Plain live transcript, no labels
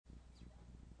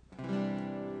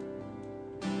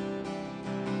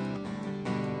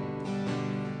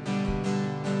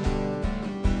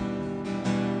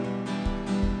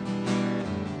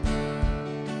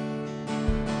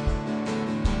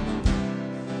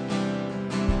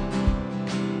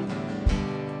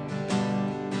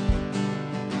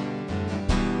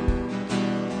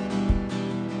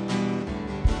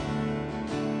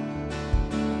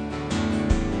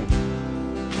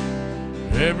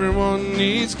Everyone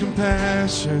needs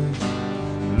compassion,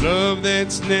 love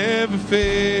that's never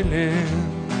failing.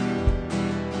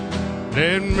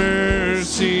 Let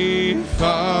mercy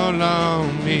fall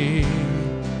on me.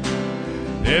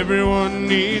 Everyone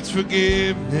needs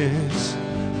forgiveness,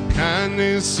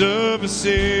 kindness of a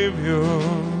Savior,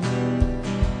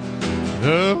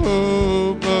 the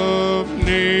hope of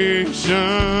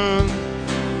nations.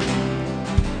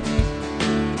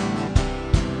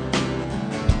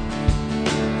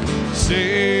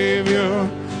 Savior,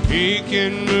 He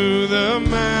can move the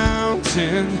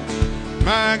mountain.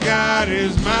 My God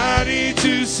is mighty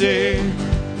to save.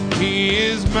 He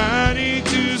is mighty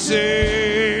to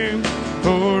save.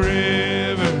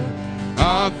 Forever,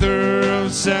 author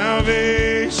of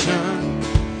salvation.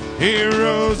 He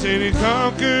rose and He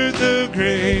conquered the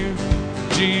grave.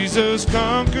 Jesus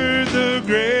conquered the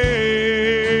grave.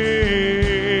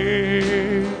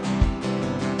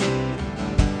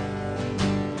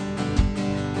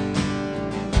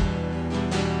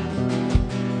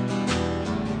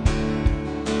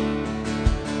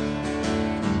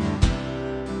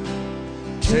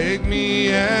 Take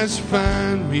me as you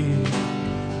find me,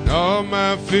 all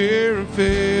my fear and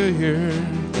failure.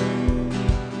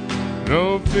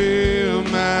 Lord, fill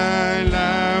my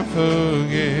life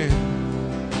again.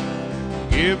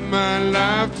 Give my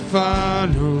life to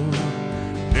follow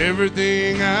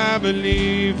everything I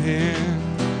believe in.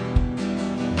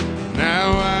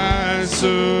 Now I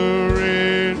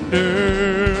surrender.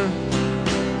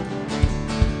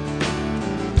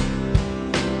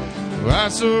 I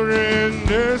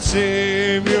surrender,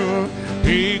 Savior.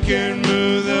 He can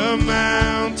move the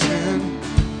mountain.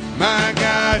 My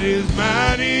God is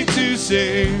mighty to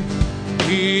save.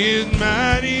 He is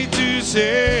mighty to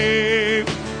save.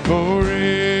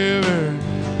 Forever,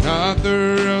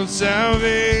 author of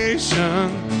salvation.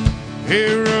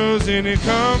 He rose and He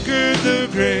conquered the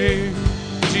grave.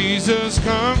 Jesus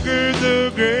conquered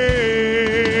the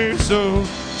grave. So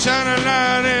shine a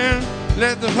light and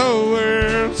let the whole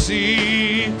world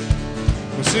see.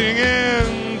 We're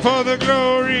singing for the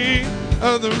glory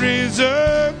of the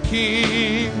risen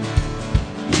King.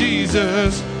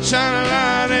 Jesus, shine a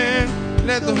light and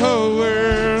let the whole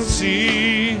world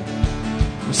see.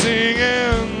 We're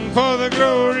singing for the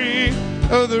glory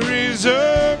of the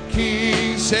risen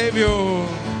King. Savior,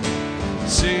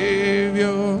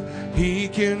 Savior, He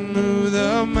can move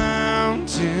the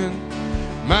mountain.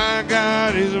 My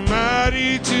God is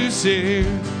mighty to save.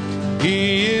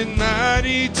 He is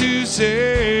mighty to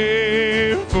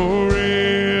save.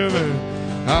 Forever,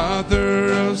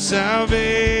 author of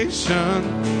salvation.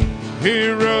 He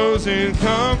rose and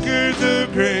conquered the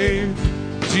grave.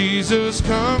 Jesus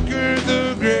conquered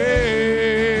the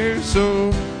grave.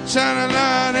 So shine a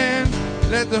light and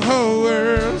let the whole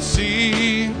world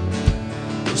see.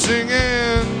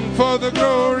 Singing for the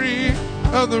glory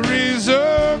of the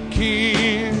risen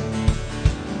King.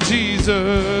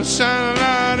 Jesus, shine a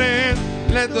light and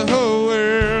let the whole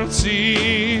world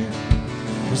see.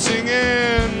 We're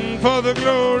singing for the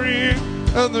glory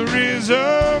of the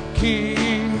risen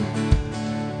King.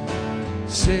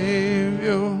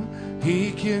 Savior,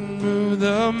 He can move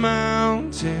the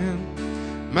mountain.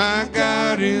 My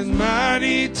God is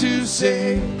mighty to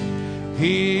save.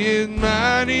 He is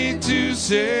mighty to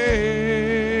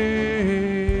save.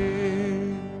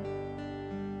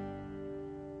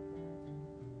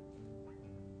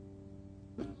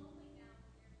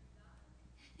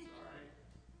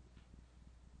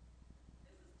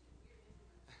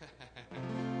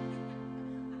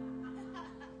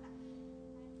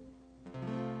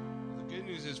 The good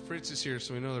news is Fritz is here,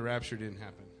 so we know the rapture didn't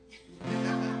happen.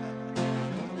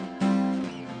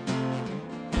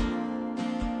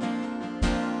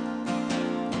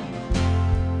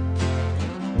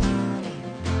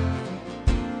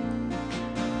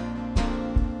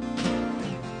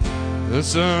 The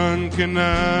sun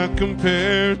cannot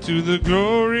compare to the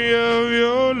glory of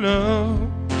your love.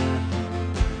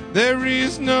 There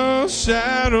is no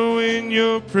shadow in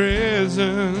your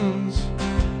presence.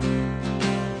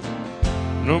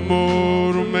 No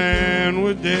mortal man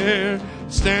would dare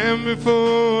stand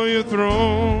before your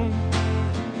throne,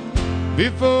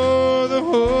 before the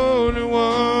Holy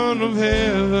One of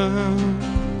heaven.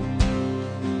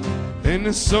 And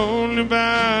it's only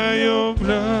by your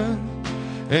blood,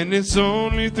 and it's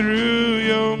only through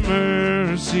your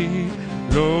mercy,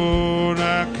 Lord,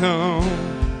 I come.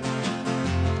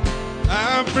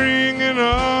 I bring an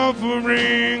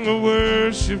offering of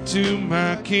worship to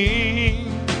my King.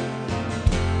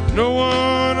 No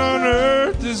one on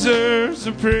earth deserves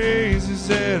the praises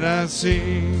that I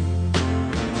sing.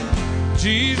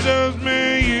 Jesus,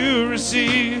 may you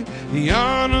receive the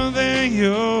honor that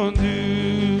you're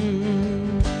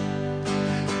due.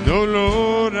 Oh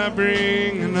Lord, I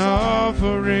bring an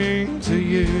offering to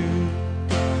you.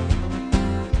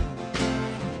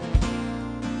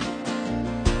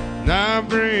 I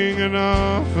bring an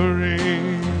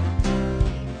offering.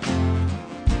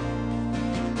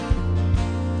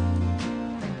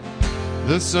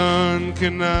 The sun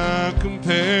cannot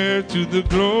compare to the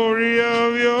glory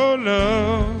of your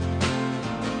love.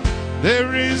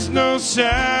 There is no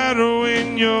shadow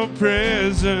in your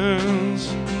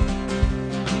presence.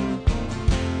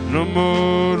 No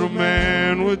mortal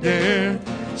man would dare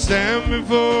stand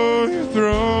before your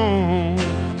throne,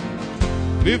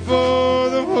 before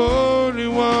the Holy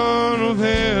One of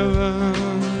heaven.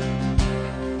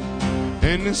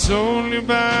 And it's only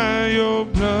by your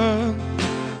blood,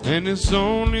 and it's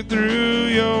only through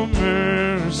your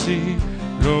mercy,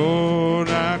 Lord,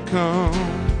 I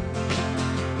come.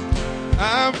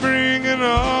 I bring an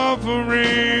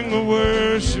offering of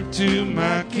worship to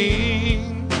my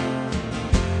King.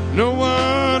 No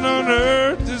one on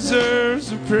earth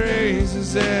deserves the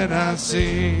praises that I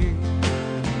sing.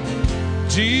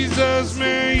 Jesus,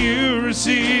 may you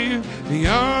receive the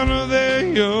honor that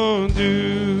you're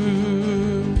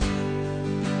due.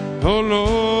 Oh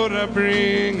Lord, I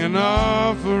bring an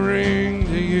offering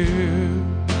to you.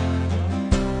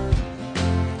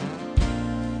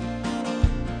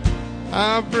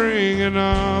 I bring an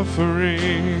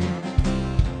offering.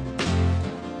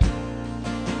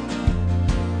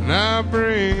 I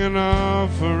bring an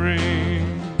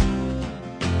offering.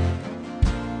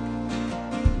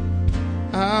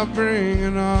 I bring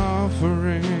an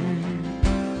offering.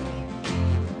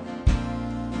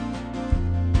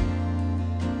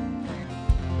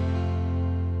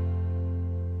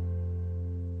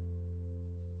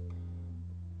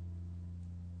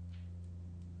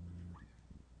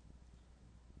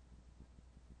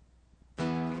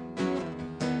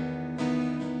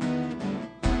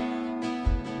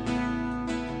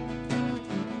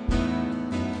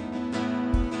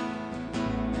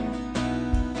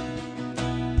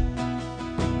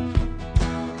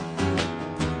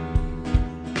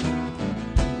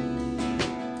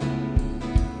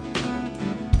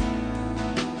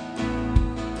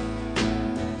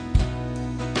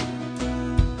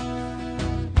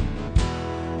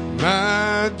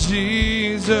 My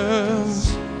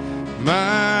Jesus,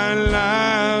 my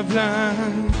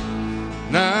lifeline,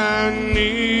 I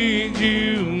need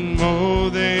you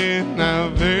more than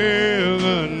I've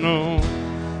ever known.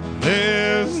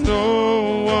 There's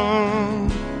no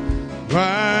one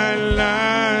quite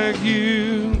like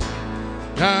you.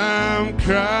 I'm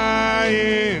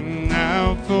crying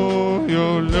out for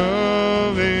your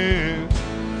loving.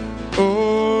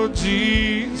 Oh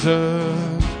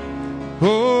Jesus,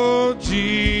 oh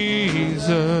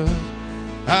Jesus,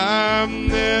 I've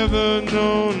never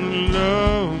known a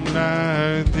love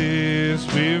like this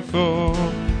before.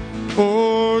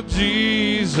 Oh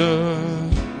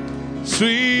Jesus,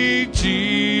 sweet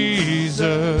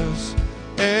Jesus,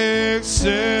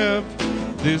 accept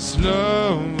this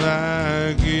love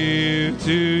I give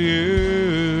to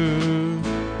you.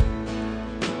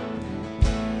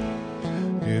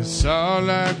 It's all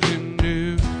I can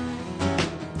do.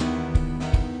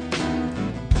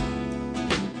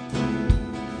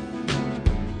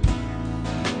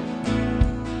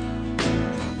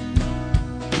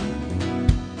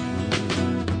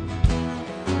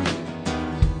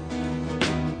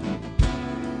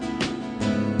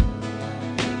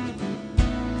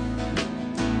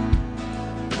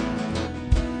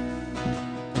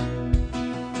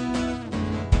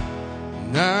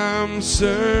 I'm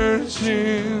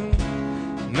searching,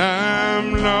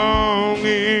 I'm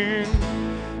longing.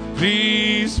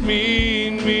 Please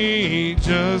meet me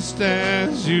just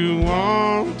as you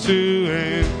want to,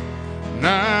 and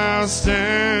I'll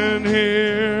stand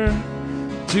here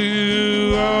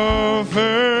to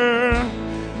offer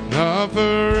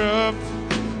up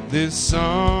this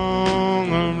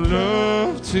song of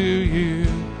love to you.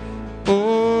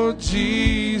 Oh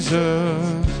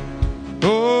Jesus,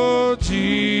 oh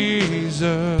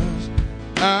Jesus,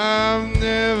 I've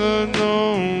never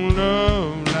known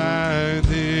love like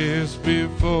this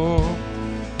before.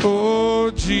 Oh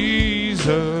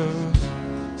Jesus,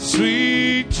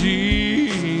 sweet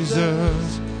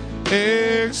Jesus,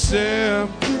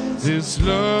 accept this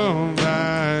love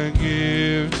I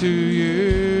give to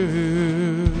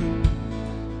you.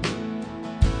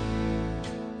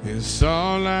 It's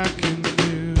all I can do.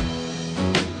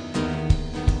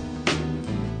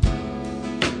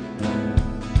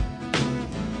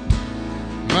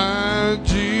 My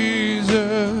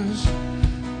Jesus,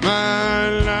 my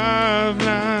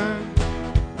lifeline,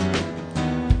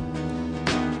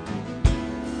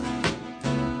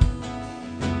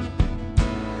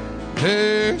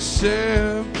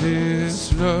 Accept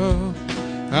this love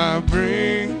I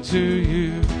bring to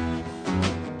you.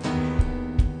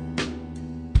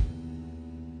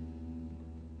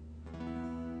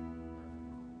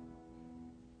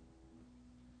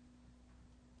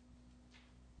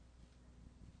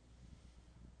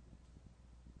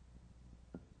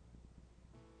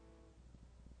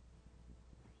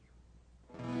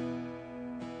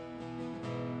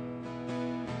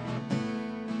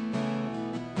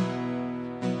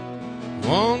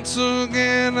 Once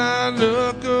again I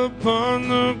look upon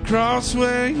the cross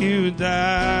where you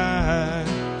died,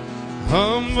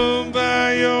 humbled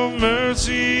by your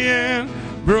mercy and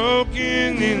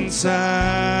broken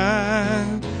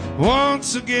inside.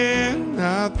 Once again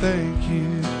I thank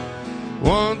you.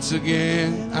 Once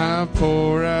again I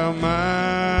pour out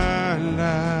my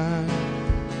life.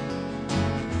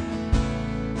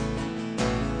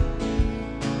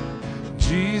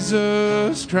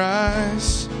 Jesus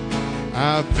Christ,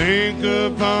 I think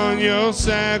upon your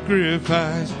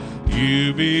sacrifice.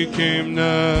 You became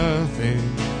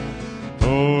nothing,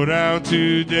 poured out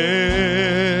to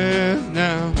death.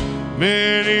 Now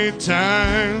many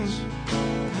times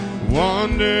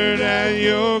wondered at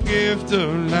your gift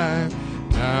of life.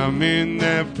 I'm in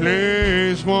that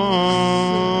place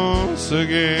once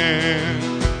again.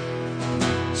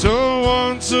 So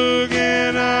once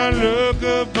again I look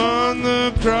upon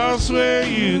the cross where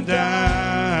you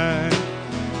died,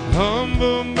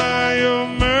 humbled by your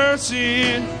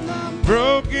mercy,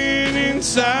 broken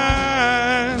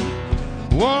inside.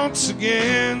 Once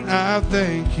again I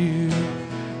thank you.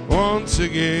 Once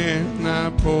again I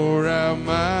pour out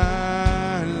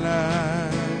my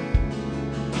life.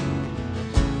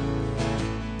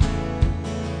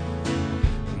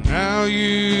 Now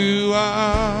you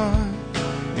are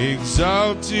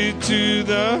exalted to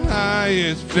the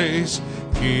highest place,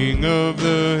 King of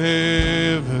the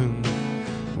heaven.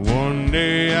 One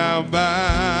day I'll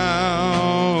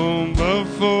bow, but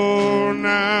for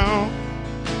now,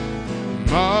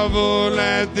 marvel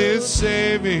at this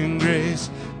saving grace.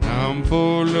 I'm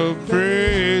full of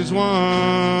praise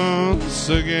once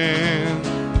again.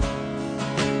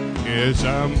 Yes,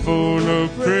 I'm full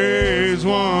of praise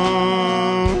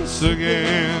once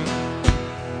again.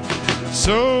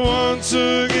 So once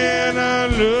again I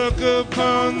look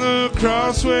upon the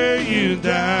cross where you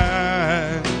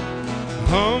died,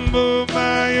 humbled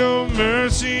by your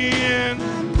mercy and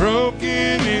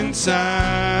broken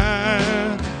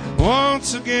inside.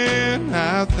 Once again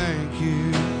I thank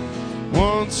you.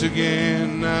 Once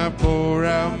again I pour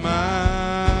out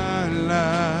my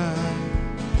life.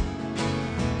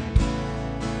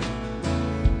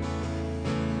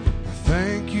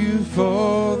 Thank you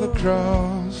for the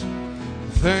cross.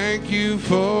 Thank you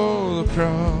for the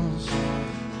cross.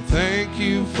 Thank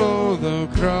you for the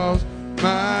cross,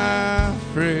 my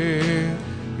friend.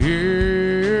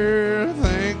 Yeah,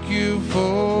 thank you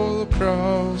for the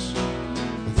cross.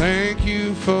 Thank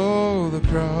you for the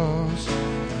cross.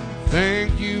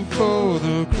 Thank you for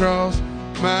the cross,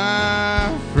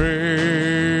 my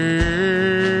friend.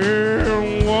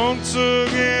 Once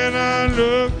again I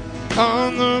look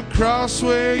on the cross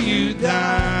where you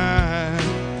died,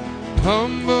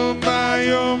 humbled by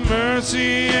your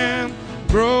mercy and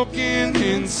broken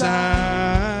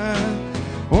inside.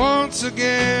 Once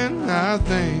again I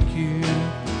thank you.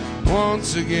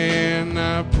 Once again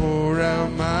I pour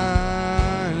out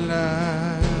my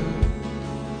life.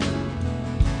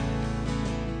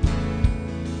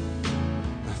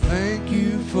 Thank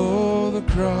you for the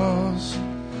cross.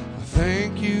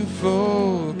 Thank you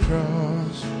for the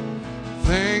cross.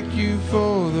 Thank you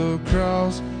for the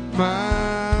cross,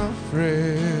 my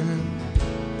friend.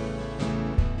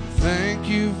 Thank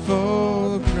you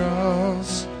for the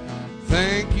cross.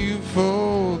 Thank you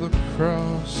for the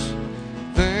cross.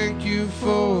 Thank you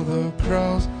for the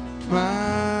cross,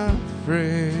 my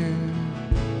friend.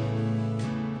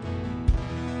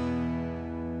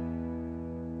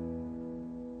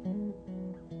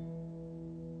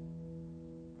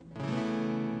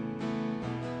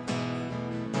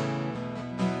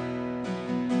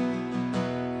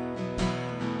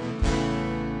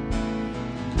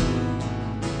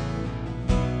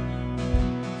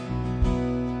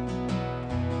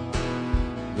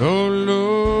 Oh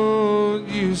Lord,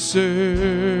 you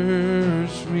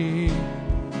search me.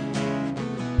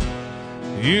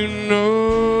 You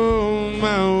know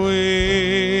my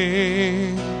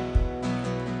way.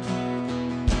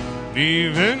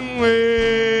 Even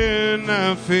when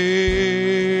I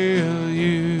fail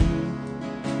you,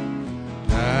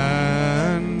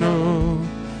 I know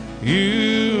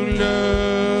you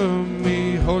love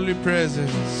me. Holy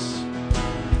presence.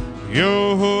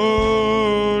 your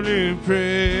holy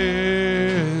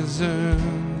presence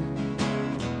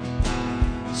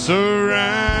surrounding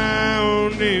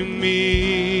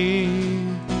me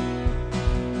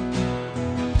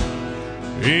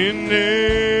in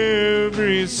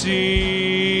every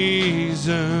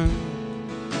season.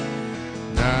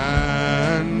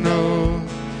 I know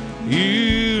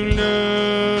you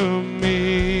love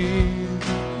me.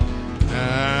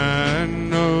 I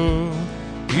know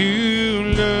you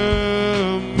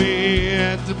love me.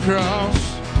 At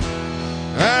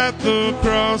the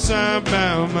cross I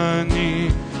bow my knee,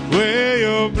 where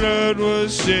your blood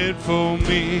was shed for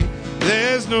me.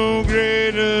 There's no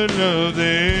greater love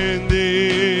than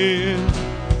this.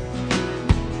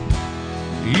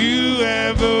 You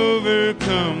have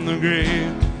overcome the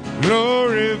grave.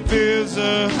 Glory fills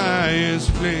the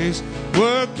highest place.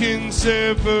 What can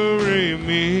separate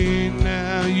me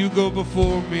now? You go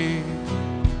before me.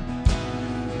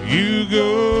 You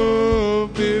go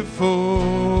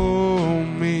before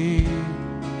me.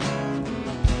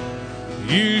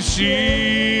 You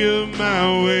shield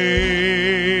my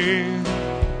way.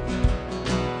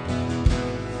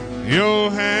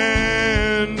 Your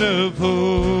hand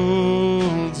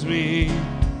upholds me.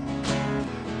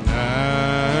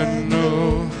 I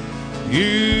know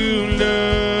you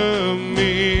love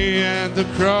me. At the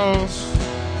cross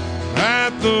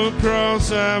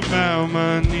I bow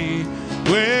my knee,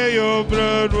 where your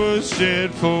blood was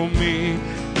shed for me.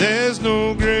 There's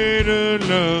no greater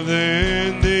love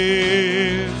than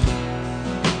this.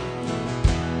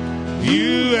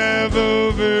 You have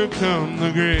overcome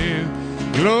the grave.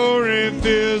 Glory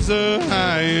fills the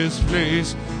highest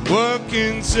place. What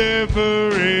can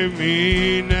separate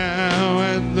me now?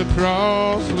 At the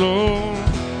cross, Lord,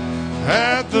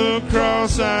 at the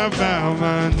cross I bow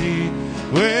my knee,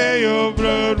 where your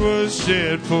blood was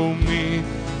shed for me.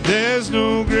 There's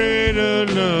no greater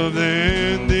love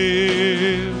than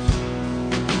this.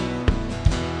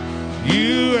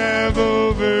 You have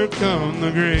overcome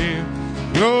the grave.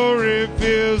 Glory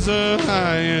fills the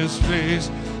highest place.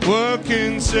 What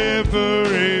can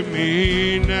separate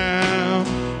me now?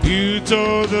 You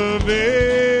tore the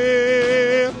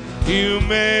veil. You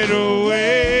made a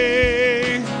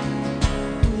way.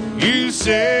 You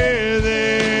said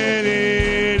that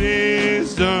it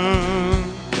is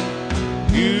done.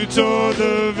 You tore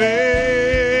the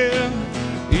veil.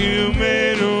 You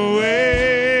made a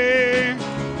way.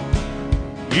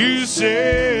 You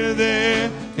said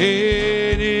that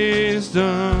it is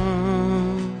done.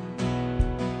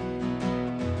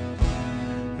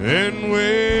 And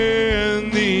when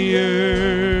the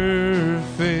earth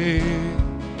fades,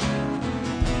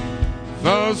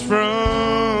 falls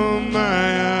from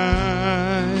my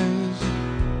eyes,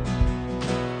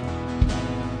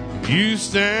 you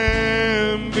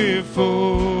stand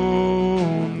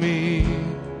before me.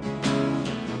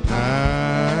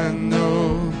 I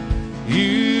know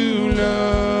you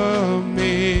love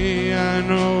me. I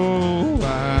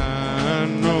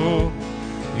know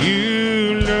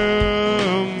you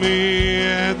love me.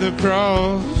 At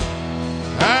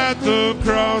the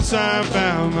cross I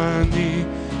bow my knee,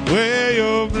 where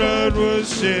your blood was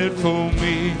shed for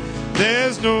me.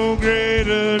 There's no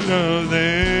greater love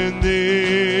than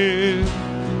this.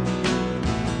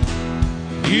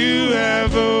 You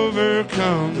have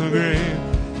overcome the grave.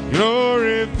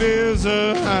 Glory fills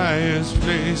the highest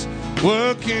place.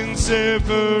 What can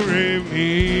separate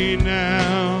me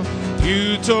now?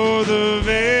 You tore the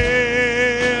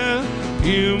veil.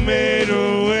 You made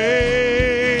a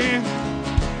way.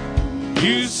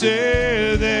 You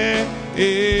said that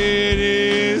it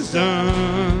is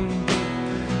done.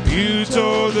 You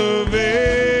tore the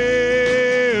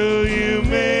veil. You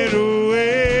made a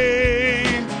way.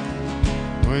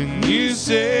 When you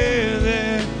said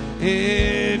that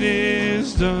it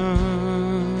is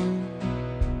done.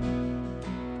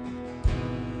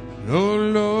 Oh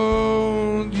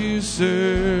Lord, you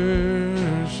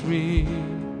search me.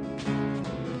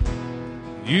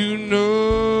 You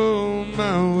know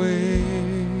my way.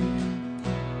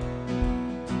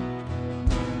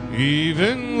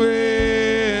 Even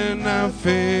when I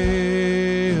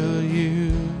fail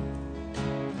you,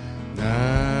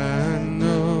 I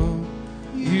know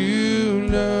you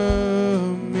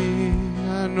love me.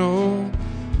 I know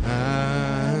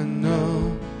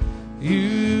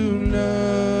you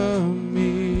love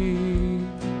me.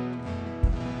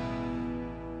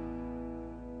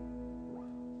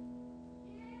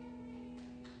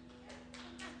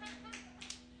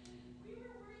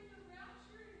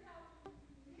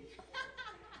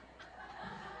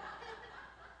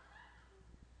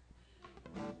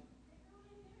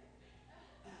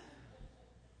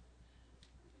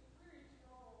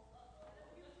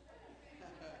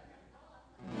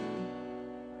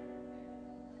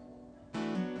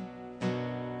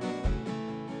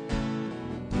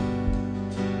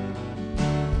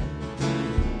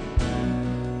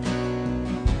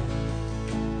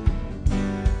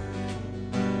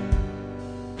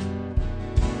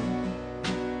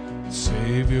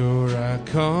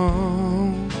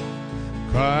 calm,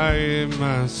 quiet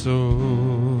my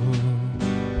soul.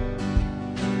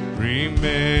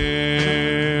 Remember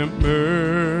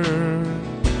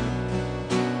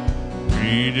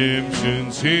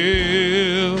redemption's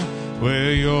hill,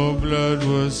 where your blood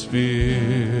was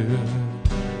spilled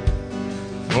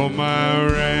for my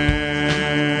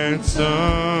ransom.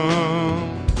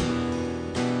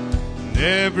 And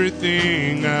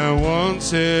everything I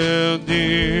once held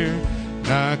dear,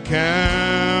 I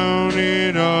count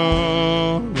it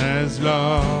all as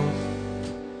lost.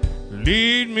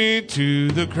 Lead me to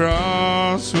the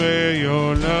cross where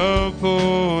your love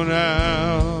poured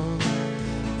out.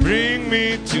 Bring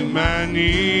me to my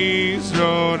knees,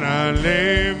 Lord, I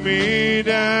lay me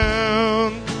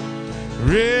down.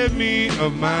 Rid me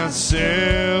of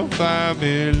myself, I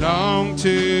belong to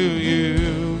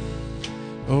you.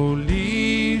 Oh,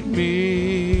 lead me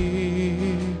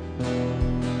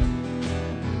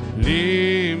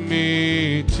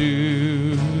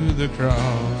to the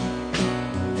cross.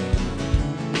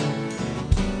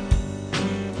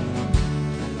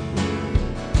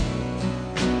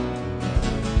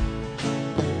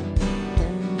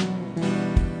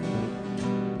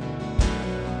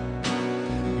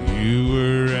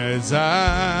 As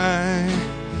I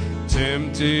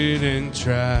tempted and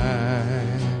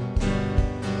tried,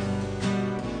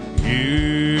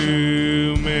 human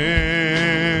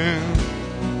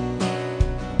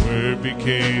word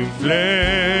became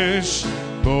flesh,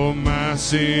 bore my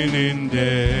sin in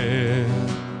death.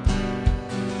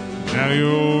 Now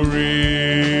you're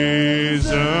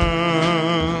risen,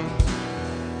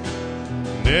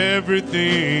 and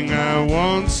everything I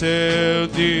once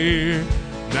held dear,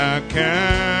 I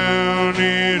count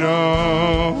it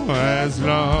all as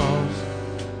lost.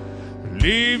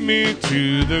 Lead me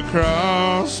to the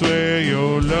cross where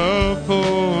your love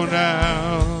poured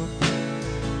out.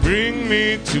 Bring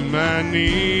me to my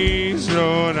knees,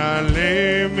 Lord, I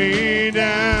lay me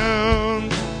down.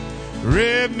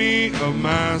 Rid me of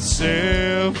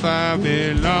myself, I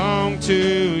belong to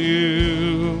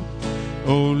you.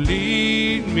 Oh,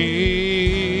 lead me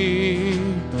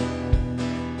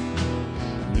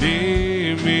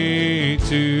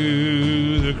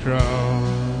to the cross.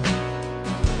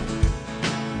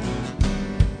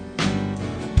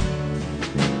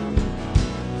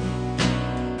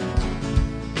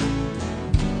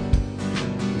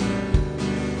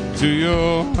 To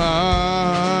your heart,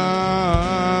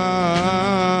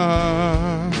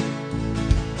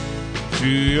 to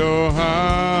your heart,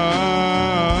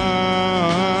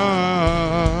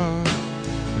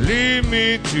 lead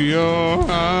me to your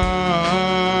heart.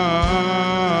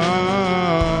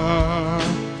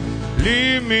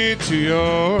 To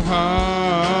your heart,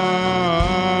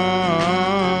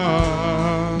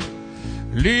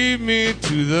 lead me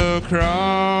to the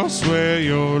cross where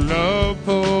your love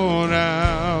poured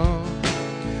out.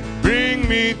 Bring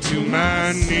me to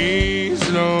my knees,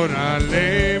 Lord, I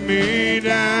lay me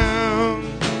down.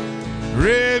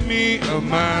 Rid me of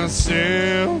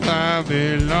myself, I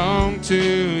belong to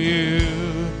you.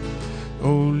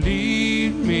 Oh,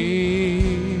 lead me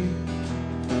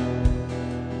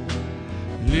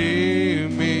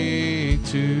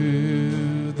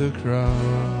to the cross.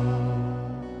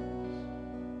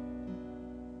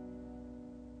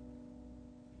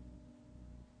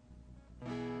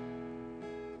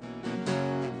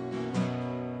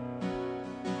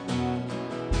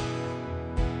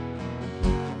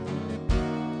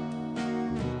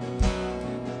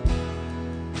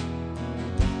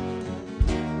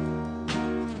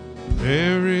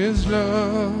 There is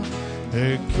love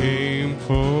that came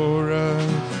for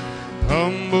us,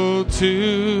 humble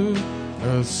to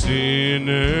a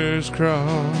sinner's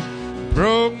cross,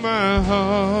 broke my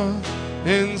heart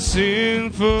in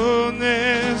sinfulness,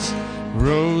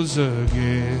 rose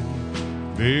again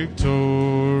victorious.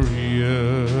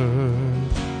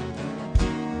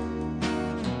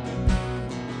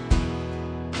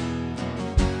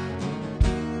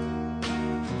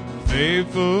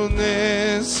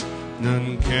 Faithfulness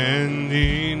none can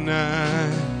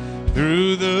deny,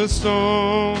 through the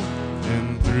storm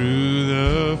and through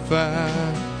the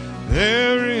fire,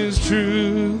 there is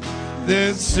truth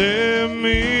that set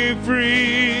me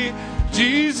free.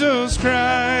 Jesus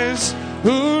Christ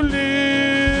who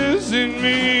lives in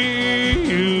me.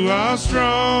 You are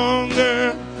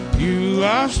stronger, you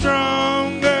are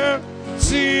stronger.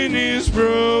 Sin is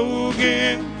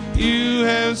broken, you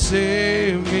have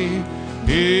saved me.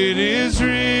 It is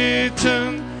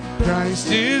written,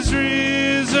 Christ is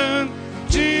risen.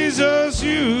 Jesus,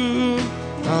 you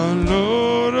are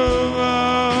Lord of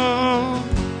all.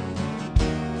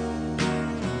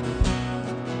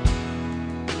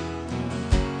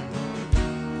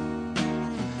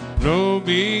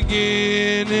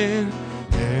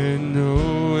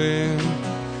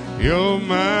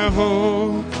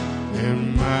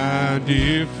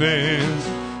 defense.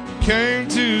 Came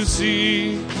to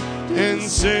seek and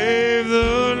save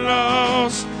the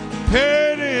lost,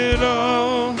 paid it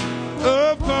all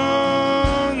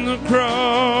upon the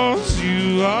cross.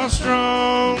 You are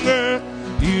stronger,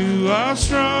 you are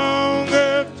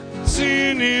stronger.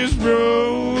 Sin is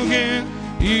broken,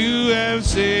 you have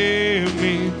saved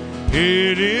me.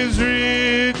 It is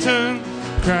written,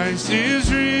 Christ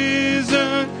is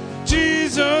risen.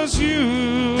 Jesus,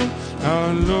 you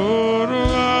are Lord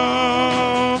of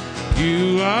all.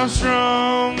 You are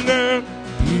stronger,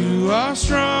 you are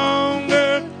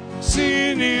stronger.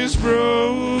 Sin is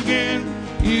broken,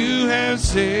 you have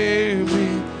saved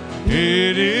me.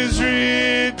 It is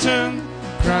written,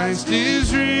 Christ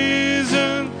is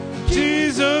risen.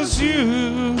 Jesus,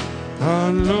 you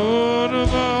are Lord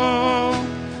of all.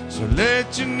 So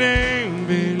let your name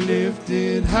be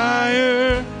lifted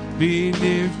higher, be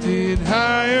lifted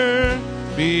higher,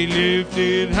 be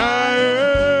lifted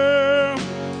higher.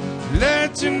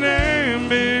 Let your name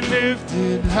be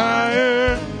lifted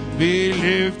higher, be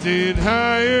lifted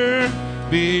higher,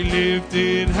 be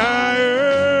lifted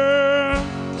higher.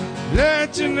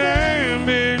 Let your name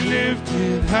be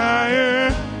lifted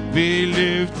higher, be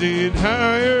lifted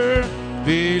higher,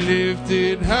 be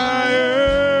lifted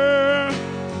higher.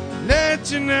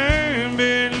 Let your name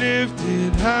be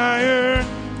lifted higher,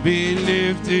 be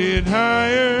lifted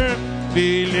higher,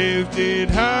 be lifted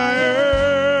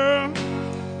higher.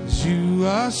 'Cause you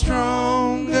are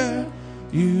stronger,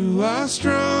 you are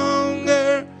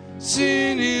stronger.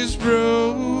 Sin is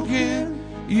broken,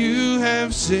 you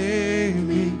have saved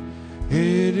me.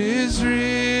 It is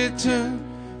written,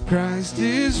 Christ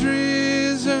is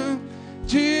risen.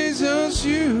 Jesus,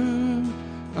 you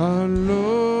are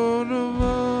Lord of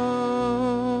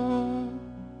all.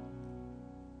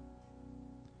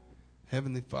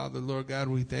 Heavenly Father, Lord God,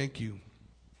 we thank you.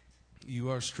 You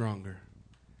are stronger,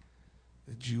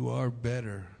 that you are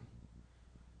better,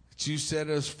 that you set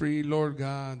us free, Lord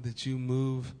God, that you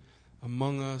move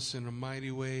among us in a mighty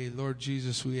way. Lord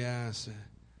Jesus, we ask that,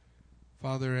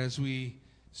 Father, as we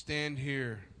stand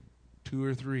here, 2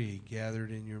 or 3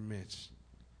 gathered in your midst,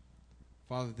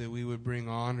 Father, that we would bring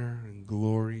honor and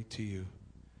glory to you.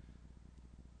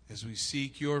 As we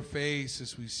seek your face,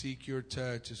 as we seek your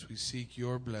touch, as we seek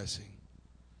your blessing,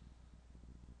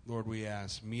 Lord, we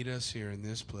ask, meet us here in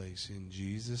this place. In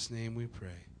Jesus' name we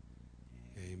pray.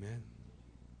 Amen.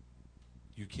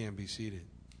 You can be seated,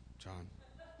 John.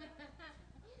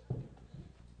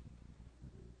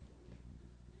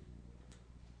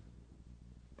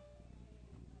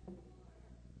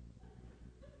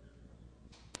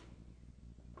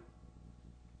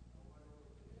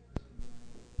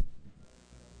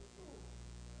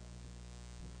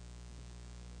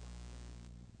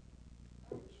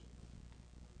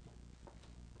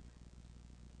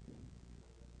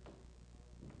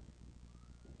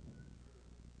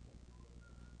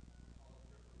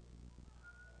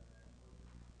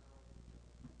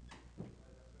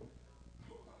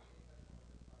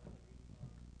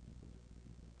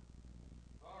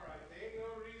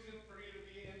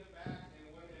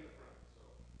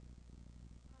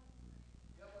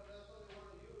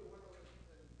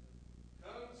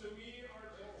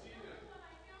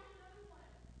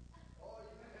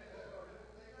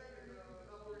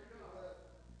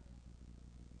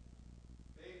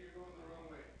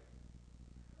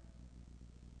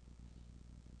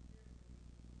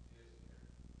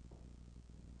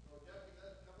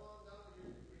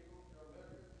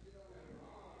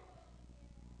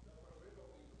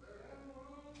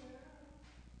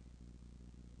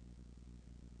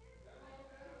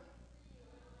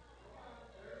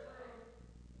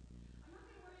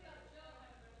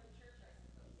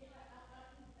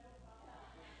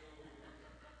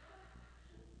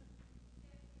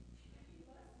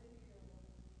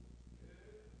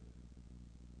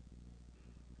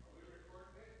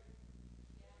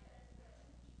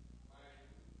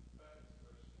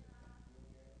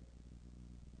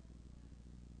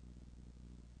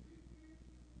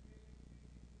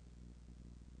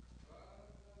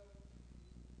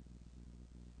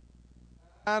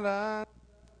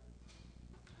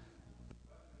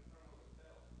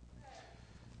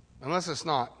 Unless it's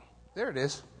not. There it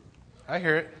is. I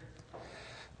hear it.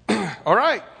 All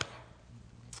right.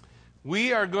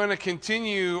 We are going to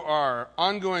continue our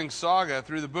ongoing saga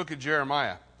through the book of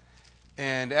Jeremiah.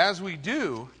 And as we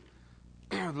do,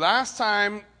 last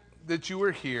time that you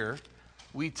were here,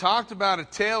 we talked about a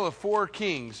tale of 4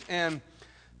 kings. And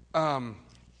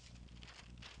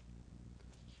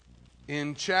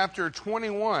in chapter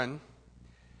 21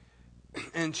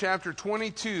 and chapter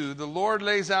 22, the Lord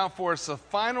lays out for us the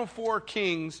final 4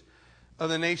 kings of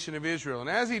the nation of Israel. And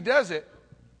as he does it,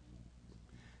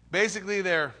 basically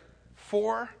there are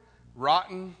 4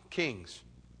 rotten kings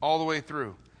all the way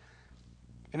through.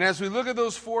 And as we look at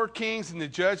those 4 kings and the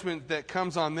judgment that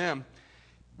comes on them,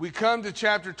 we come to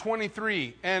chapter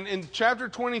 23. And in chapter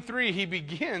 23, he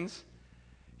begins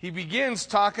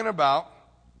talking about,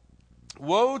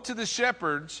 woe to the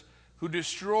shepherds who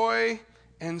destroy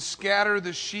and scatter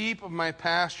the sheep of my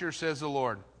pasture, says the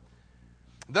Lord.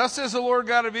 Thus says the Lord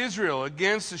God of Israel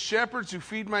against the shepherds who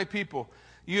feed my people.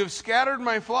 You have scattered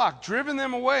my flock, driven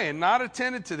them away, and not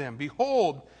attended to them.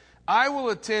 Behold, I will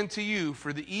attend to you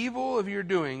for the evil of your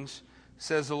doings,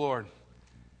 says the Lord.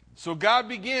 So God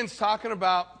begins talking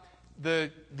about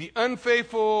the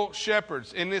unfaithful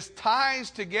shepherds. And this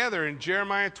ties together in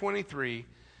Jeremiah 23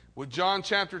 with John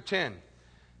chapter 10.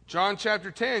 John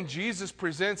chapter 10, Jesus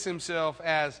presents himself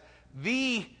as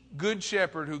the good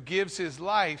shepherd who gives his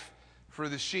life for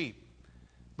the sheep.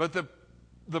 But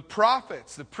the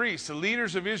prophets, the priests, the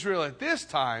leaders of Israel at this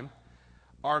time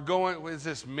are going, is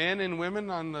this men and women?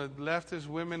 On the left is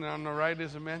women and on the right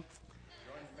is men?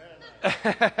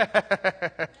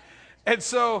 And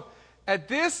so at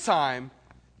this time,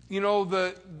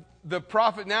 the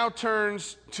prophet now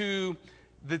turns to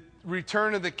the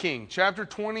return of the king. Chapter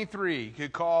 23 you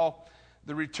could call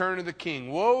the return of the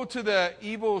king. Woe to the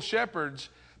evil shepherds,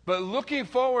 but looking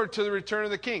forward to the return of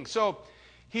the king. So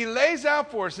he lays out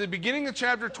for us at the beginning of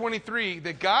chapter 23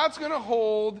 that God's going to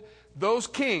hold those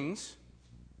kings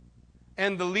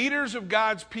and the leaders of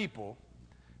God's people,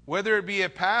 whether it be a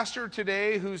pastor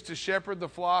today who's to shepherd the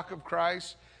flock of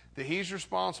Christ that he's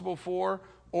responsible for,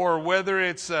 or whether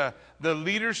it's the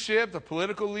leadership, the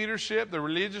political leadership, the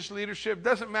religious leadership,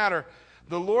 doesn't matter.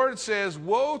 The Lord says,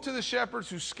 woe to the shepherds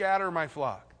who scatter my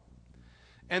flock.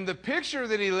 And the picture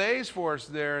that he lays for us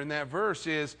there in that verse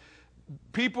is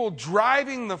people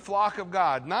driving the flock of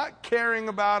God, not caring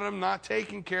about them, not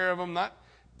taking care of them, not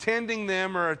tending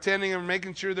them or attending them,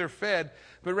 making sure they're fed,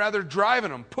 but rather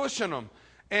driving them, pushing them.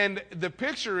 And the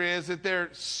picture is that they're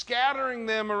scattering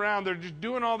them around. They're just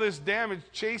doing all this damage,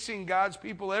 chasing God's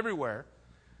people everywhere,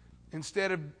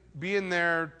 instead of being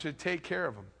there to take care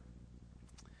of them.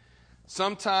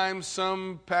 Sometimes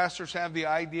some pastors have the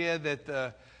idea that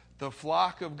the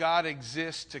flock of God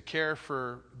exists to care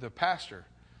for the pastor.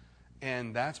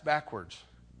 And that's backwards.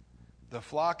 The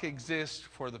flock exists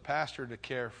for the pastor to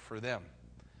care for them.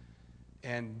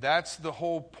 And that's the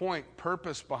whole point,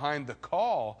 purpose behind the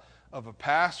call of a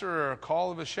pastor or a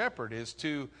call of a shepherd, is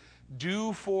to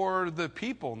do for the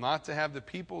people, not to have the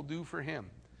people do for him.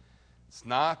 It's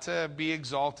not to be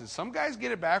exalted. Some guys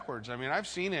get it backwards. I mean, I've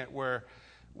seen it where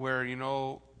and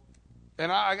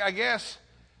I guess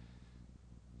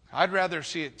I'd rather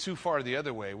see it too far the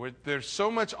other way, where there's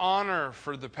so much honor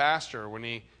for the pastor when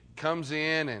he comes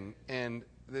in and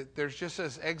there's just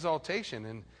this exaltation.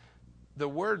 And the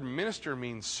word minister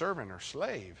means servant or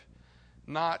slave,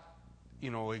 not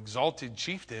exalted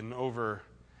chieftain over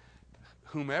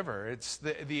whomever. It's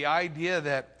the idea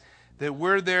that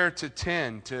we're there to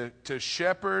tend, to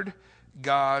shepherd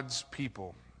God's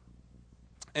people.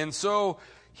 And so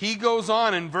he goes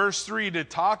on in verse 3 to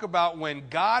talk about when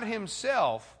God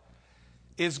himself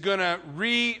is going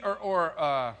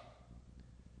to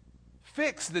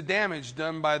fix the damage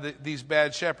done by these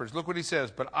bad shepherds. Look what he says.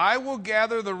 But I will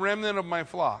gather the remnant of my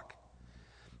flock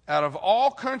out of all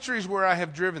countries where I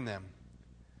have driven them,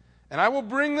 and I will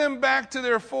bring them back to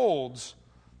their folds,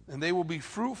 and they will be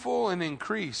fruitful and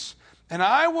increase. And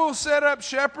I will set up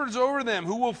shepherds over them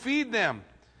who will feed them,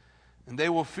 and they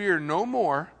will fear no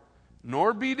more,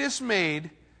 nor be dismayed,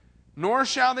 nor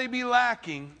shall they be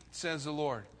lacking, says the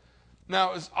Lord.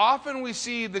 Now, as often we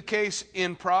see the case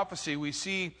in prophecy, we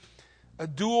see a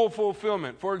dual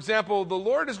fulfillment. For example, the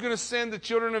Lord is going to send the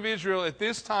children of Israel at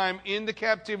this time into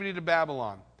captivity to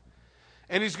Babylon.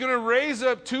 And he's going to raise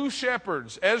up 2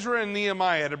 shepherds, Ezra and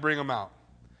Nehemiah, to bring them out.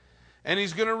 And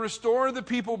he's going to restore the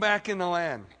people back in the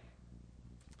land.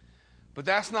 But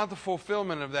that's not the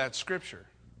fulfillment of that scripture.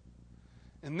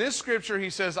 In this scripture, he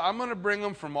says, I'm going to bring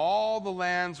them from all the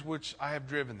lands which I have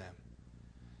driven them.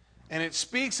 And it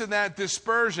speaks of that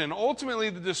dispersion. Ultimately,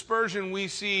 the dispersion we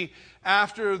see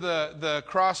after the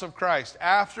cross of Christ,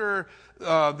 after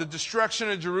the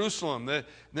destruction of Jerusalem,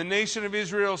 the nation of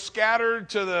Israel scattered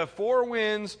to the 4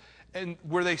 winds, and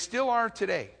where they still are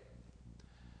today.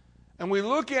 And we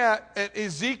look at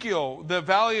Ezekiel, the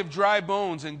valley of dry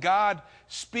bones, and God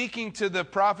speaking to the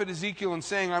prophet Ezekiel and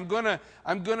saying, I'm going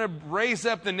to raise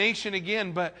up the nation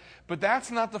again. But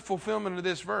that's not the fulfillment of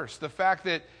this verse. The fact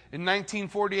that in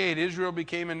 1948 Israel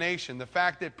became a nation, the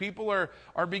fact that people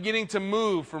are beginning to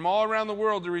move from all around the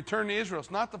world to return to Israel, it's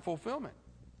not the fulfillment.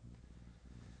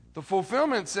 The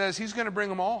fulfillment says he's going to bring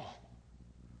them all.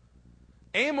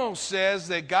 Amos says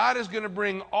that God is going to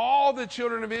bring all the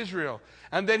children of Israel,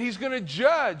 and that he's going to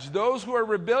judge those who are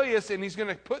rebellious, and he's going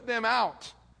to put them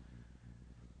out.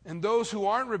 And those who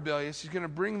aren't rebellious, he's going to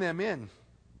bring them in.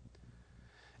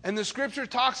 And the scripture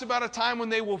talks about a time when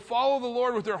they will follow the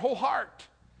Lord with their whole heart,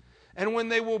 and when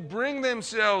they will bring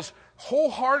themselves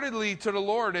wholeheartedly to the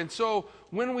Lord. And so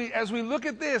as we look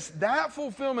at this, that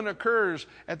fulfillment occurs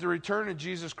at the return of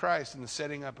Jesus Christ and the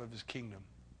setting up of his kingdom.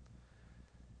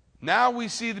 Now we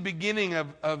see the beginning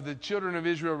of the children of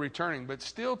Israel returning, but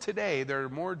still today there are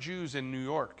more Jews in New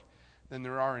York than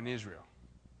there are in Israel.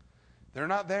 They're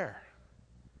not there.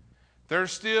 There are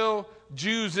still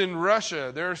Jews in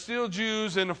Russia. There are still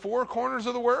Jews in the four corners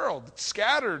of the world,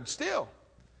 scattered still.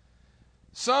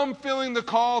 Some feeling the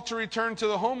call to return to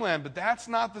the homeland, but that's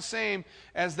not the same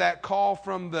as that call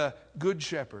from the Good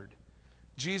Shepherd.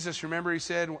 Jesus, remember, he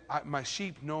said, my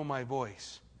sheep know my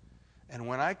voice, and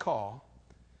when I call,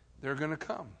 they're going to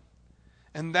come.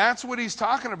 And that's what he's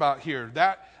talking about here.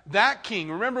 That king.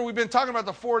 Remember, we've been talking about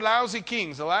the four lousy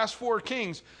kings, the last four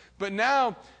kings. But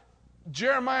now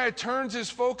Jeremiah turns his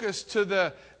focus to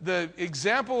the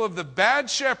example of the bad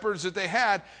shepherds that they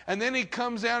had. And then he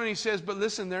comes down and he says, but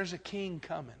listen, there's a king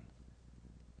coming.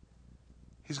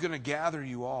 He's going to gather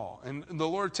you all. And the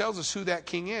Lord tells us who that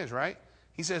king is, right?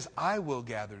 He says, I will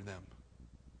gather them.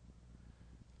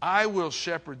 I will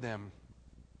shepherd them.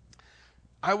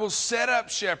 I will set up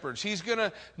shepherds. He's going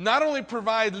to not only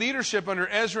provide leadership under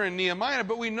Ezra and Nehemiah,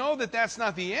 but we know that that's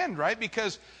not the end, right?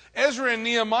 Because Ezra and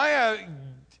Nehemiah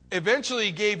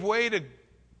eventually gave way to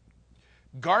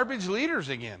garbage leaders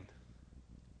again.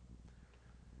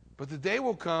 But the day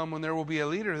will come when there will be a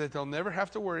leader that they'll never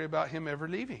have to worry about him ever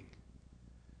leaving.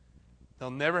 They'll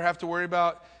never have to worry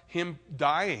about him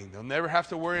dying. They'll never have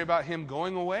to worry about him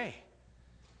going away.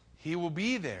 He will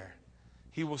be there.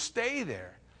 He will stay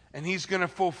there. And he's going to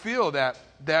fulfill that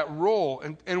role.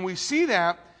 And we see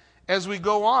that as we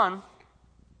go on.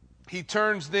 He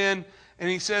turns then and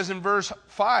he says in verse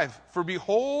 5, for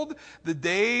behold, the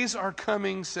days are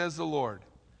coming, says the Lord,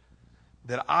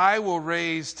 that I will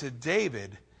raise to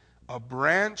David a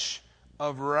branch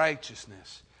of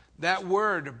righteousness. That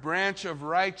word, branch of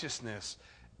righteousness,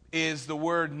 is the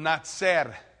word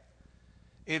natser.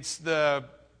 It's the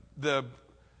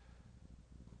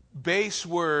base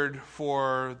word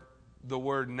for the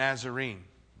word Nazarene.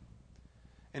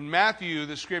 In Matthew,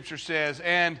 the scripture says,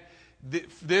 and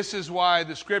this is why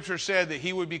the scripture said that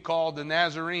he would be called the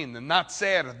Nazarene, the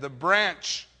Natser, the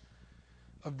branch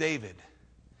of David.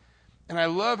 And I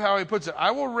love how he puts it.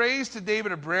 I will raise to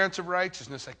David a branch of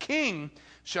righteousness. A king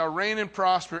shall reign and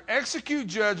prosper, execute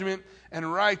judgment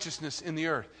and righteousness in the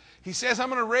earth. He says, I'm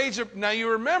going to raise up. Now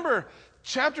you remember,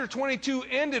 chapter 22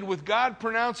 ended with God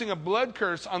pronouncing a blood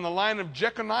curse on the line of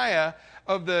Jeconiah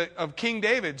of King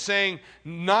David, saying,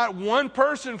 not one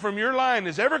person from your line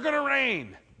is ever going to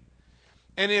reign.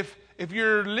 And if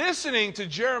you're listening to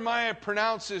Jeremiah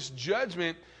pronounce this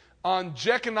judgment on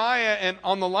Jeconiah and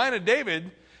on the line of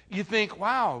David, you think,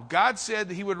 wow, God said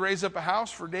that he would raise up a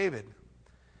house for David.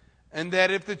 And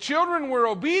that if the children were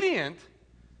obedient,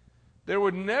 there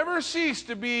would never cease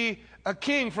to be a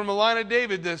king from the line of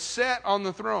David to sit on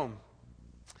the throne.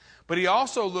 But he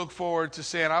also looked forward to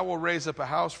saying, I will raise up a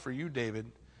house for you,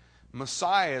 David.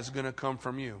 Messiah is going to come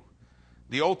from you.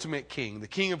 The ultimate king, the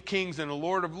King of kings and the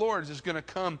Lord of lords is going to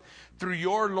come through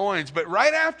your loins. But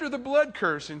right after the blood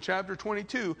curse in chapter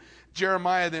 22,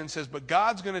 Jeremiah then says, but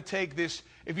God's going to take this.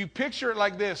 If you picture it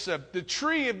like this, the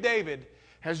tree of David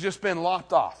has just been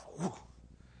lopped off.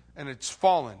 And it's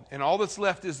fallen. And all that's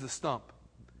left is the stump.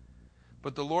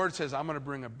 But the Lord says, I'm going to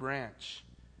bring a branch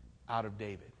out of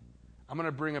David. I'm going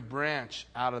to bring a branch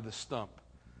out of the stump.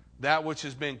 That which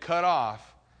has been cut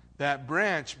off, that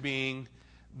branch being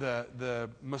the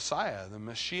Messiah, the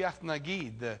Mashiach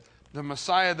Nagid, the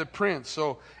Messiah, the Prince.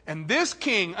 So, and this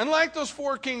king, unlike those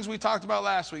four kings we talked about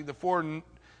last week, the four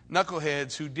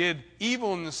knuckleheads who did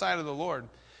evil in the sight of the Lord,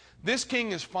 this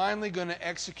king is finally going to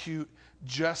execute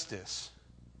justice.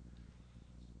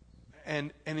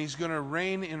 And he's going to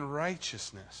reign in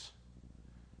righteousness.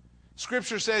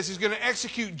 Scripture says he's going to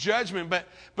execute judgment,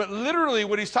 but literally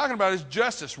what he's talking about is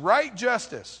justice, right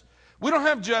justice. We don't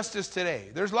have justice today.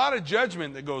 There's a lot of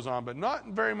judgment that goes on, but not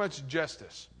very much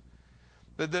justice.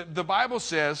 The Bible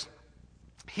says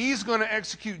he's going to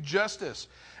execute justice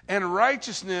and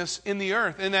righteousness in the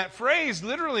earth. And that phrase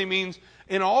literally means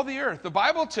in all the earth. The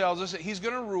Bible tells us that he's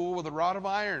going to rule with a rod of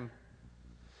iron.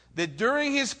 That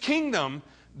during his kingdom,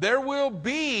 there will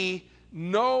be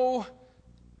no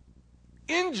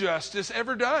injustice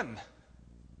ever done.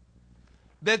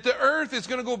 That the earth is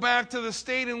going to go back to the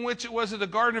state in which it was at the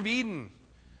Garden of Eden.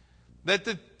 That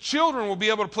the children will be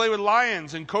able to play with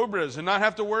lions and cobras and not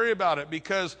have to worry about it,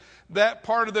 because that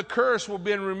part of the curse will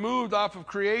be removed off of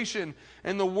creation,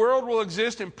 and the world will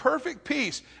exist in perfect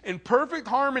peace, in perfect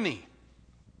harmony.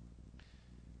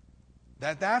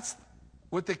 That's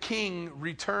what the king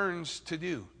returns to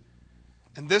do.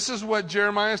 And this is what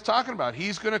Jeremiah is talking about.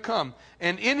 He's going to come.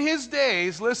 And in his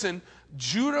days, listen,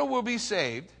 Judah will be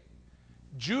saved.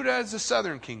 Judah is the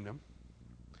southern kingdom.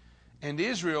 And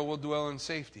Israel will dwell in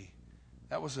safety.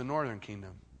 That was the northern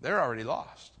kingdom. They're already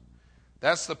lost.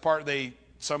 That's the part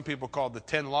some people call the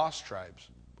 10 lost tribes.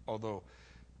 Although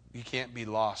you can't be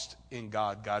lost in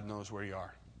God. God knows where you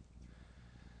are.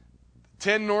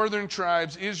 10 northern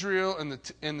tribes, Israel,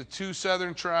 and the 2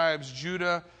 southern tribes,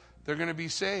 Judah, they're going to be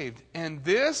saved. And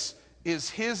this is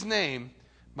his name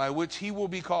by which he will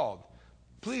be called.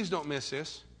 Please don't miss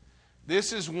this.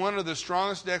 This is one of the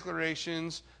strongest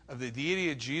declarations of the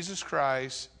deity of Jesus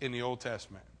Christ in the Old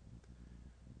Testament.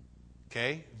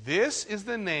 Okay? This is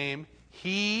the name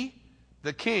he,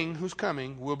 the king who's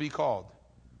coming, will be called.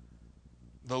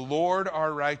 The Lord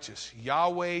our righteous.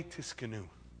 Yahweh Tiskanu.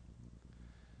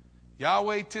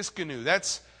 Yahweh Tiskanu.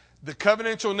 That's the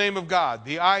covenantal name of God.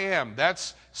 The I am.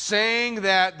 That's saying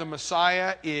that the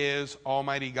Messiah is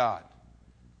Almighty God.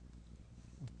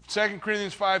 2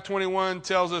 Corinthians 5:21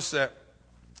 tells us that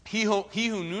he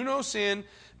who knew no sin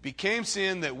became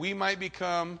sin that we might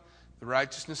become the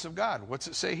righteousness of God. What's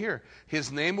it say here?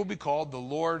 His name will be called the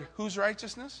Lord, whose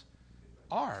righteousness?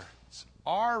 Our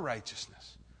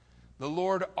righteousness. The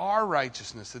Lord, our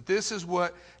righteousness. That this is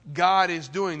what God is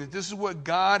doing. That this is what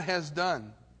God has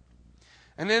done.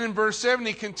 And then in verse 7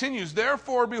 he continues,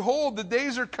 therefore, behold, the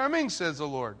days are coming, says the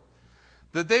Lord,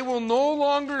 that they will no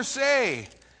longer say,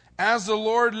 as the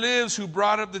Lord lives, who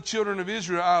brought up the children of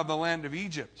Israel out of the land of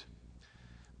Egypt.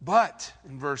 But,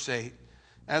 in verse 8,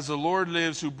 as the Lord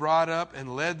lives, who brought up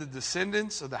and led the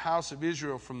descendants of the house of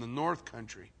Israel from the north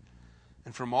country,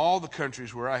 and from all the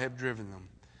countries where I have driven them,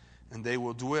 and they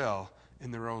will dwell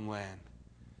in their own land.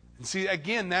 And see,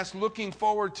 again, that's looking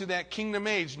forward to that kingdom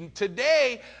age.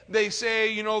 Today, they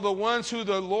say, the ones who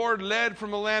the Lord led from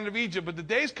the land of Egypt. But the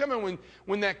day's coming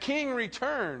when that king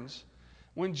returns,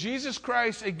 when Jesus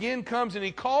Christ again comes and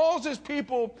he calls his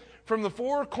people from the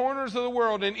 4 corners of the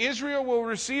world, and Israel will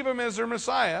receive him as their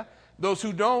Messiah. Those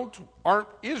who aren't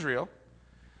Israel.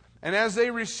 And as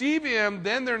they receive him,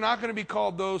 then they're not going to be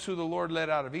called those who the Lord led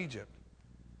out of Egypt.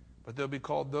 But they'll be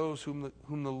called those whom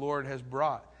the Lord has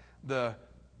brought.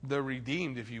 The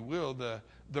redeemed, if you will,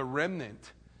 the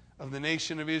remnant of the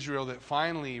nation of Israel that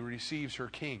finally receives her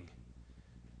king.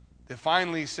 That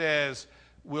finally says,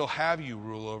 we'll have you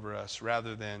rule over us,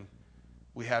 rather than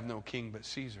we have no king but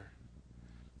Caesar.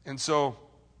 And so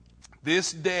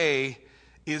this day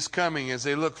is coming, as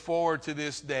they look forward to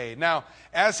this day. Now,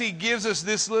 as he gives us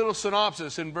this little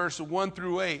synopsis in verse 1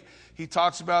 through 8, he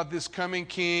talks about this coming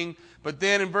king. But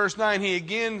then in verse 9, he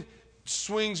again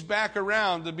swings back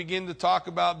around to begin to talk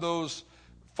about those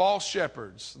false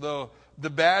shepherds, the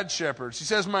bad shepherds. He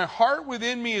says, my heart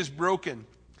within me is broken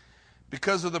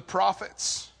because of the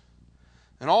prophets,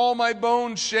 and all my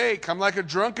bones shake. I'm like a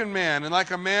drunken man, and like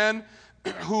a man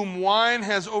whom wine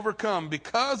has overcome,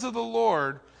 because of the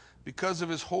Lord, because of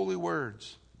his holy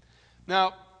words.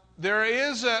 Now, there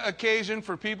is an occasion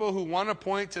for people who want to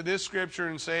point to this scripture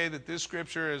and say that this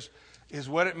scripture is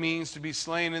what it means to be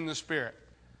slain in the Spirit.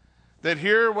 That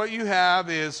here what you have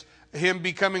is him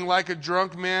becoming like a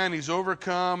drunk man. He's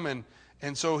overcome,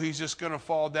 and so he's just going to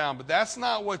fall down. But that's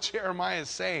not what Jeremiah is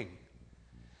saying.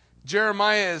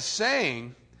 Jeremiah is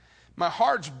saying, my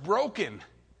heart's broken.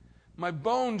 My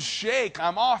bones shake.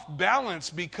 I'm off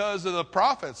balance because of the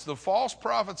prophets, the false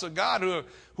prophets of God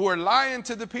who are lying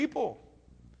to the people.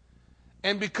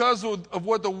 And because of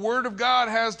what the Word of God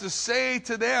has to say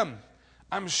to them,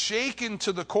 I'm shaken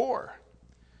to the core.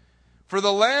 For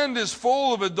the land is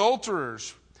full of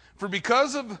adulterers. For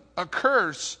because of a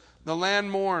curse, the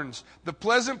land mourns. The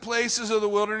pleasant places of the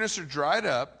wilderness are dried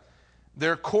up.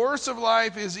 Their course of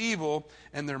life is evil,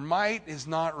 and their might is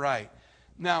not right.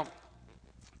 Now,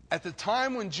 at the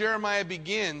time when Jeremiah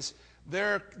begins,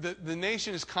 the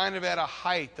nation is kind of at a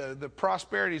height. The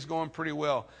prosperity is going pretty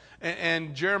well.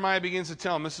 And Jeremiah begins to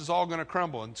tell them this is all going to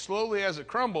crumble. And slowly as it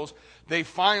crumbles, they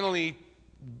finally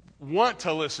want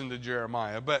to listen to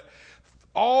Jeremiah. But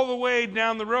all the way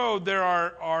down the road, there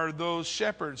are those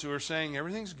shepherds who are saying,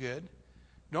 everything's good.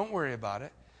 Don't worry about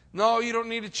it. No, you don't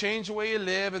need to change the way you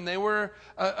live. And they were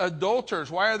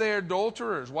adulterers. Why are they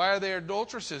adulterers? Why are they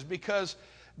adulteresses? Because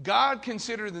God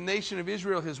considered the nation of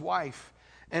Israel his wife.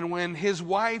 And when his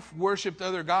wife worshipped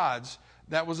other gods,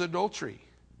 that was adultery.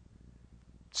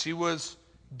 She was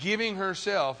giving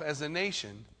herself as a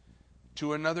nation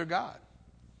to another god.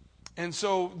 And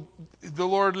so the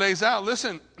Lord lays out,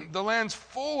 listen, the land's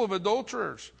full of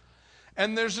adulterers.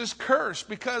 And there's this curse,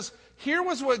 because here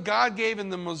was what God gave in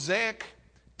the Mosaic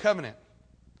covenant.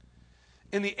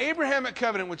 In the Abrahamic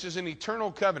covenant, which is an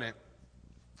eternal covenant,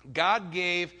 God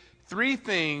gave 3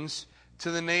 things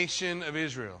to the nation of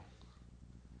Israel.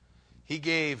 He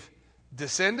gave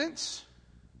descendants,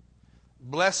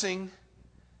 blessing,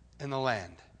 and the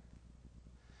land.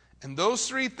 And those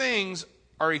 3 things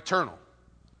are eternal.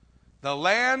 The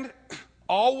land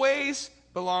always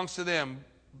belongs to them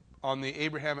on the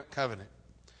Abrahamic covenant.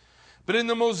 But in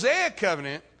the Mosaic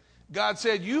covenant, God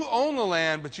said, you own the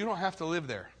land, but you don't have to live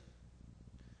there.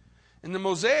 In the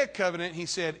Mosaic covenant, he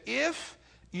said, if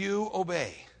you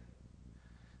obey,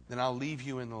 then I'll leave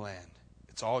you in the land.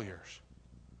 It's all yours.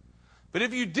 But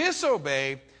if you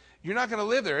disobey, you're not going to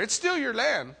live there. It's still your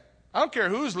land. I don't care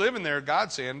who's living there,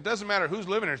 God's saying. It doesn't matter who's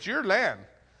living there. It's your land.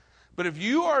 But if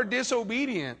you are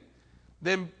disobedient,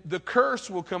 then the curse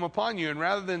will come upon you. And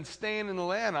rather than staying in the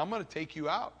land, I'm going to take you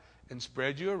out and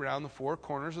spread you around the 4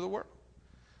 corners of the world.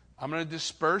 I'm going to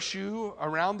disperse you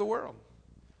around the world.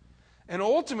 And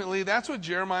ultimately, that's what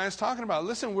Jeremiah is talking about.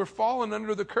 Listen, we're fallen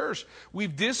under the curse.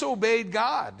 We've disobeyed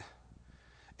God.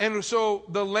 And so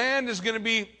the land is going to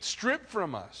be stripped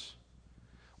from us.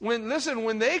 When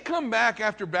they come back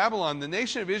after Babylon, the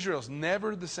nation of Israel is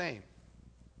never the same.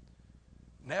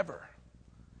 Never.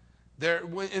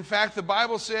 In fact, the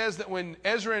Bible says that when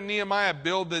Ezra and Nehemiah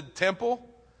build the temple,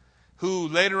 who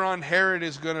later on Herod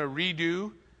is going to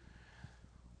redo,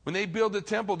 when they build the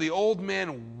temple, the old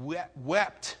men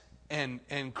wept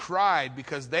and cried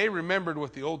because they remembered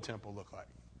what the old temple looked like.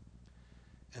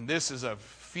 And this is a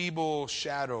feeble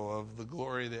shadow of the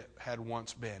glory that had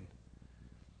once been.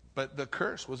 But the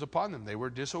curse was upon them. They were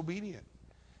disobedient.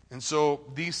 And so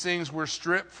these things were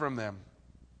stripped from them.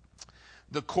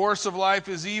 The course of life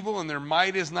is evil and their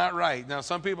might is not right. Now,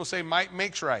 some people say might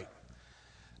makes right.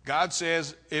 God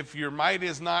says if your might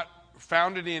is not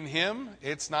founded in Him,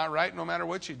 it's not right no matter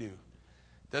what you do.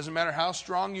 Doesn't matter how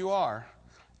strong you are.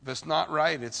 If it's not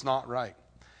right, it's not right.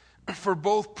 For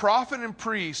both prophet and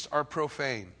priest are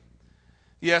profane.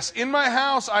 Yes, in my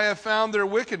house I have found their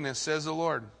wickedness, says the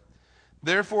Lord.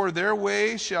 Therefore their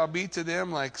way shall be to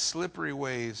them like slippery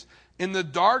ways. In the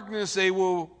darkness they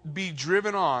will be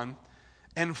driven on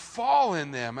and fall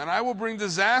in them, and I will bring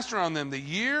disaster on them, the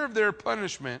year of their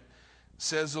punishment,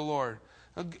 says the Lord.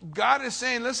 God is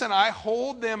saying, listen, I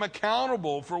hold them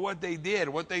accountable for what they did,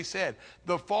 what they said.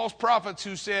 The false prophets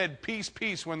who said, peace,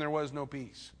 peace, when there was no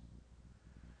peace.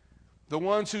 The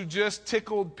ones who just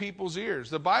tickled people's ears.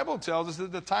 The Bible tells us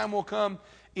that the time will come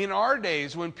in our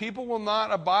days when people will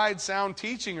not abide sound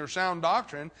teaching or sound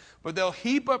doctrine, but they'll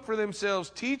heap up for themselves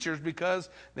teachers because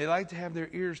they like to have their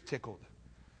ears tickled.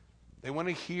 They want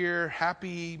to hear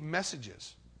happy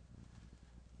messages.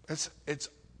 It's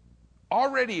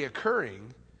already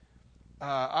occurring.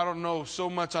 I don't know so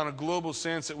much on a global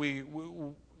sense that we're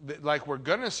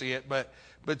going to see it, but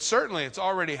certainly it's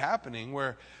already happening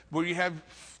where you have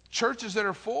churches that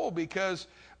are full because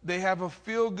they have a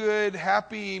feel-good,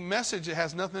 happy message that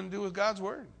has nothing to do with God's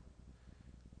Word.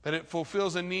 But it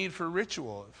fulfills a need for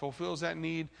ritual. It fulfills that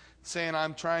need saying,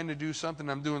 I'm trying to do something,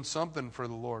 I'm doing something for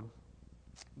the Lord.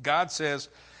 God says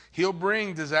He'll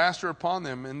bring disaster upon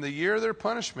them. In the year of their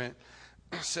punishment,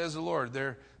 says the Lord,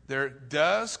 there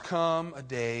does come a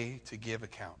day to give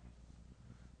account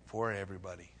for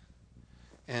everybody.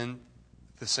 And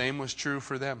the same was true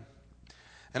for them.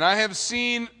 And I have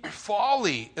seen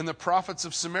folly in the prophets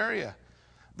of Samaria.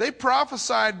 They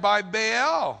prophesied by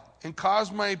Baal and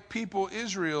caused my people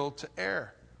Israel to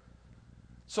err.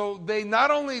 So they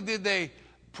not only did they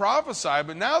prophesy,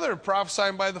 but now they're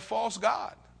prophesying by the false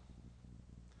god.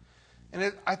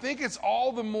 And I think it's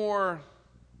all the more,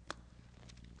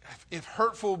 if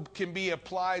hurtful can be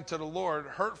applied to the Lord,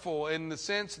 hurtful in the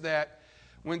sense that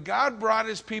when God brought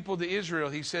His people to Israel,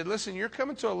 He said, listen, you're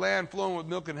coming to a land flowing with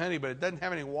milk and honey, but it doesn't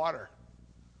have any water.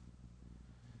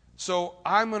 So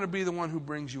I'm going to be the one who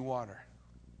brings you water.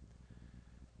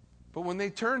 But when they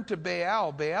turned to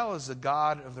Baal, Baal is the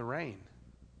god of the rain.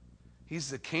 He's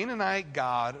the Canaanite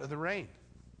god of the rain.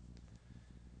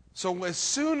 So as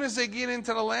soon as they get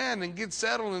into the land and get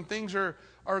settled and things are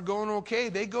going okay,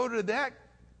 they go to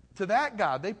that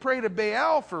god. They pray to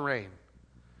Baal for rain.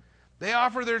 They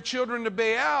offer their children to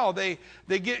Baal. They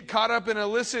get caught up in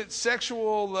illicit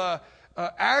sexual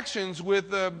actions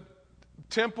with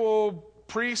temple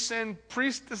priests and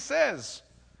priestesses.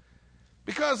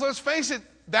 Because let's face it,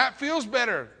 that feels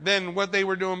better than what they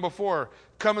were doing before.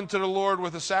 coming to the Lord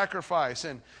with a sacrifice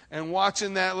and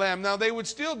watching that lamb. Now, they would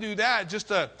still do that just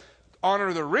to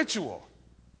honor the ritual.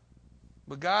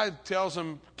 But God tells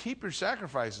them, keep your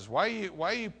sacrifices. Why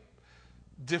you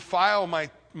defile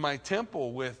my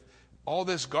temple with all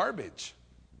this garbage?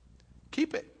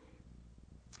 Keep it.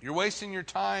 You're wasting your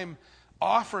time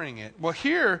offering it. Well,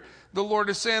 here the Lord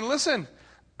is saying, listen,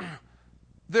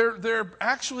 they're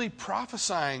actually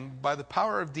prophesying by the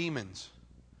power of demons,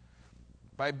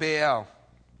 by Baal,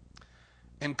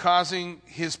 and causing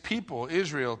his people,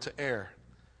 Israel, to err.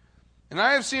 And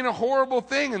I have seen a horrible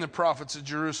thing in the prophets of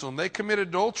Jerusalem. They commit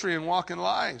adultery and walk in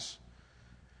lies.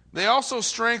 They also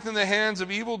strengthen the hands of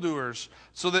evildoers,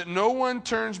 so that no one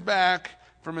turns back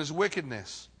from his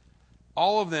wickedness.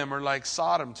 All of them are like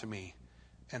Sodom to me,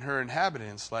 and her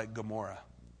inhabitants like Gomorrah.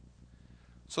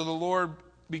 So the Lord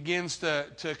begins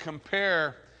to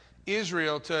compare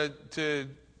Israel to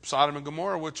Sodom and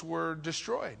Gomorrah, which were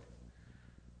destroyed.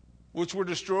 Which were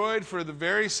destroyed for the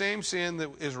very same sin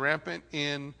that is rampant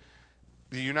in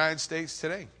the United States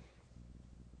today.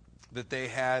 That they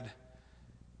had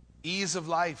ease of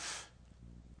life,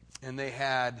 and they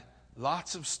had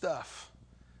lots of stuff,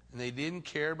 and they didn't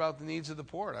care about the needs of the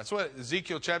poor. That's what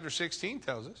Ezekiel chapter 16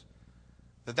 tells us.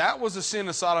 That was the sin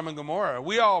of Sodom and Gomorrah.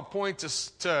 We all point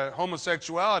to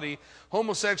homosexuality.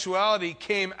 Homosexuality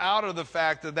came out of the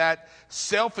fact of that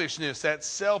selfishness, that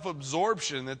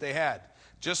self-absorption that they had.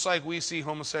 Just like we see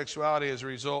homosexuality as a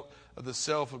result of the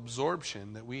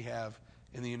self-absorption that we have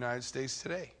in the United States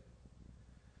today.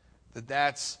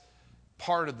 That's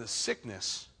part of the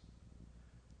sickness.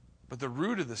 But the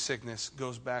root of the sickness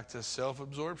goes back to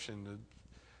self-absorption, to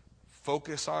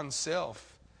focus on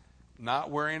self,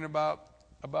 not worrying about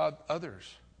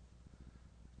others.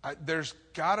 There's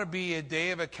got to be a day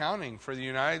of accounting for the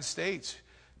United States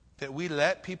that we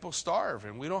let people starve,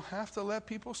 and we don't have to let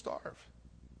people starve.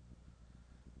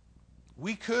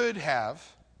 We could have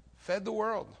fed the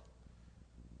world,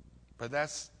 but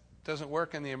that doesn't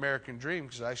work in the American dream,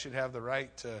 because I should have the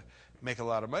right to make a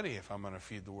lot of money if I'm going to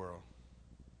feed the world.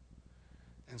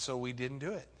 And so we didn't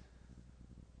do it.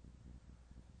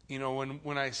 You know,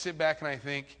 when I sit back and I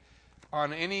think,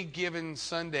 on any given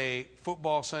Sunday,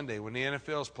 football Sunday, when the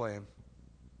NFL's playing,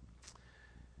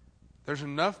 there's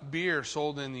enough beer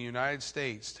sold in the United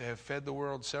States to have fed the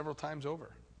world several times over.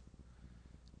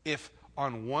 If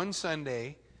on one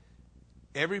Sunday,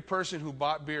 every person who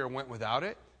bought beer went without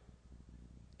it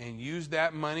and used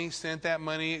that money, sent that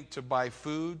money to buy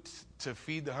food to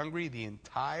feed the hungry, the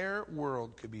entire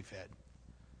world could be fed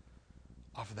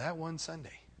off of that one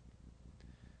Sunday.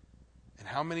 And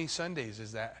how many Sundays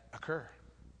does that occur?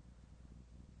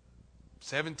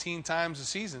 17 times a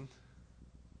season.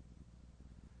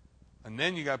 And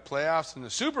then you got playoffs and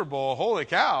the Super Bowl. Holy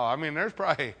cow. I mean,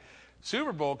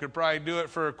 Super Bowl could probably do it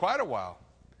for quite a while.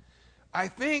 I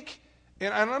think,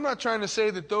 and I'm not trying to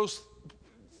say that those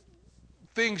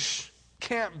things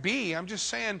can't be. I'm just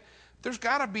saying there's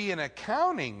got to be an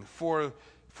accounting for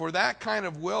that kind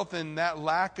of wealth and that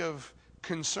lack of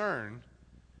concern.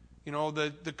 You know,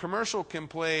 the commercial can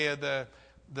play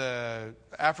the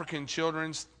African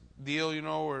children's deal, you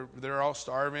know, where they're all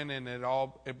starving and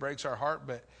it breaks our heart,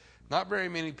 but not very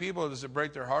many people does it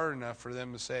break their heart enough for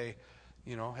them to say,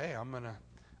 you know, hey, I'm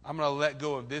gonna let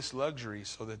go of this luxury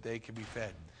so that they can be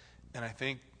fed. And I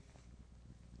think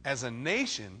as a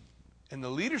nation, in the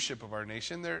leadership of our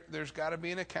nation, there's got to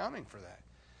be an accounting for that.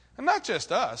 And not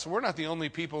just us. We're not the only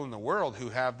people in the world who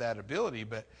have that ability,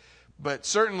 but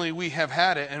certainly we have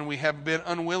had it, and we have been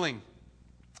unwilling.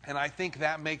 And I think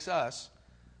that makes us,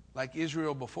 like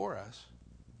Israel before us,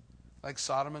 like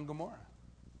Sodom and Gomorrah.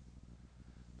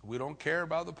 We don't care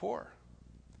about the poor.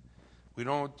 We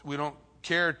don't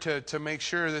care to make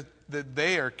sure that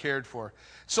they are cared for.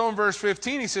 So in verse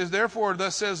 15 he says, therefore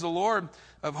thus says the Lord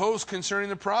of hosts concerning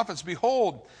the prophets,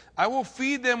 behold, I will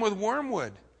feed them with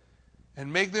wormwood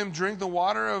and make them drink the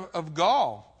water of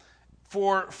gall.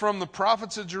 For from the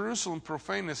prophets of Jerusalem,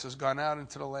 profaneness has gone out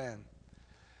into the land.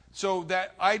 So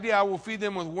that idea, I will feed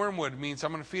them with wormwood, means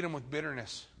I'm going to feed them with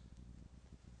bitterness.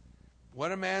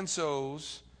 What a man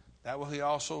sows, that will he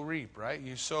also reap, right?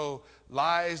 You sow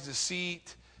lies,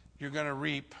 deceit, you're going to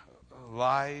reap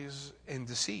lies and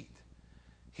deceit.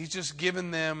 He's just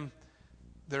given them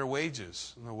their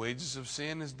wages. And the wages of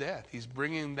sin is death. He's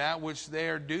bringing that which they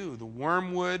are due, the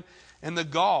wormwood and the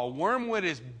gall. Wormwood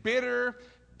is bitter,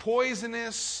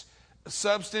 poisonous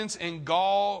substance, and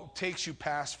gall takes you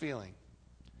past feeling.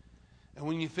 And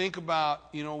when you think about,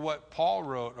 you know, what Paul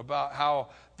wrote about how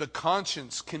the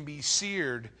conscience can be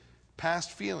seared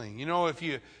past feeling. You know, if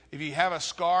you have a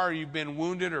scar, you've been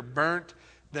wounded or burnt,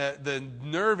 the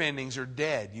nerve endings are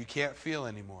dead. You can't feel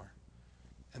anymore.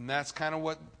 And that's kind of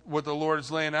what the Lord is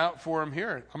laying out for him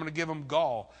here. I'm going to give him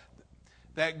gall.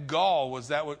 That gall was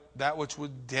that which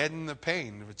would deaden the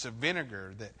pain. It's a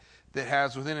vinegar that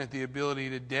has within it the ability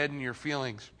to deaden your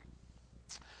feelings.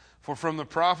 For from the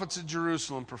prophets of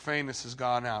Jerusalem profaneness has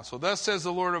gone out. So thus says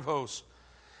the Lord of hosts,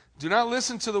 do not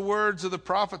listen to the words of the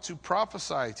prophets who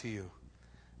prophesy to you.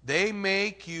 They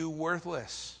make you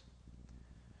worthless.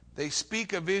 They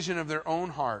speak a vision of their own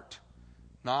heart,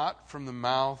 not from the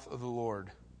mouth of the Lord.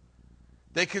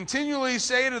 They continually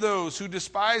say to those who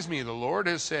despise me, the Lord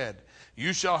has said,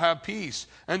 you shall have peace.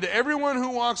 And to everyone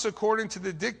who walks according to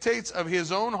the dictates of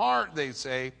his own heart, they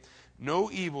say,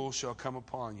 no evil shall come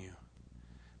upon you.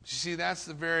 But you see, that's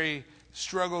the very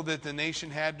struggle that the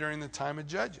nation had during the time of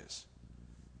Judges.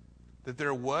 That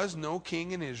there was no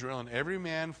king in Israel, and every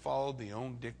man followed the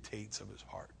own dictates of his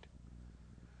heart.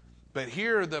 But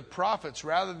here the prophets,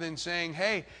 rather than saying,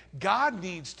 hey, God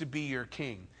needs to be your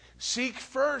king, seek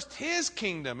first his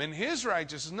kingdom and his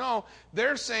righteousness. No,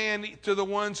 they're saying to the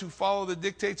ones who follow the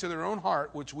dictates of their own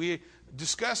heart, which we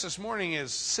discussed this morning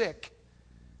is sick,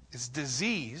 is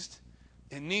diseased,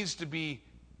 it needs to be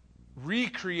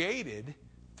recreated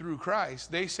through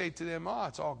Christ. They say to them, oh,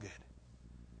 it's all good.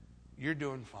 You're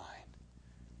doing fine.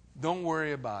 Don't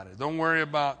worry about it. Don't worry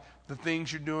about the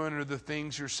things you're doing or the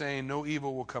things you're saying. No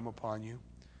evil will come upon you.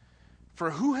 For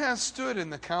who has stood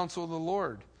in the counsel of the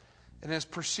Lord and has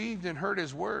perceived and heard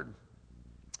his word?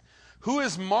 Who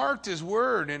has marked his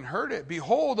word and heard it?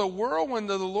 Behold, a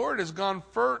whirlwind of the Lord has gone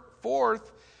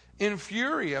forth in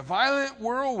fury, a violent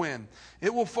whirlwind.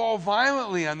 It will fall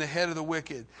violently on the head of the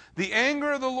wicked. The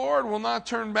anger of the Lord will not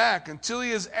turn back until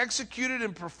he has executed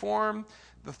and performed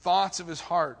the thoughts of his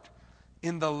heart.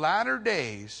 In the latter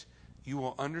days, you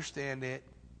will understand it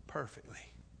perfectly.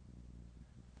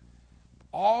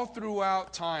 All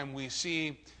throughout time, we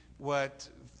see what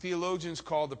theologians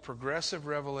call the progressive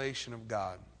revelation of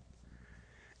God.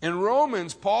 In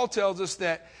Romans, Paul tells us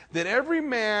that every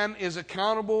man is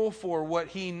accountable for what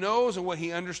he knows and what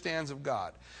he understands of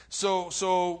God.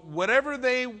 So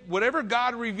whatever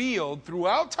God revealed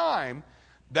throughout time,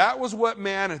 that was what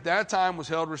man at that time was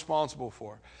held responsible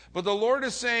for. But the Lord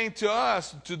is saying to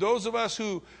us, to those of us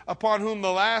upon whom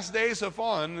the last days have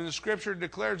fallen, and the Scripture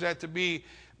declares that to be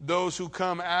those who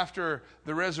come after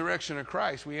the resurrection of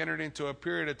Christ. We entered into a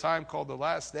period of time called the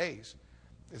last days.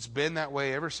 It's been that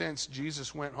way ever since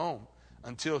Jesus went home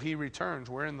until he returns.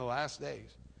 We're in the last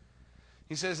days.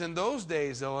 He says in those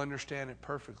days they'll understand it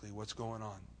perfectly, what's going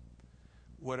on,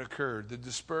 what occurred, the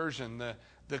dispersion,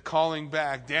 the calling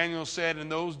back. Daniel said in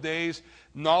those days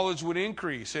knowledge would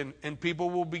increase and people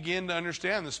will begin to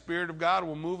understand. The Spirit of God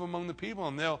will move among the people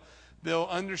and they'll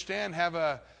understand, have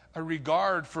a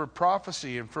regard for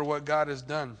prophecy and for what God has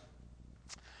done.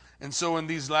 And so in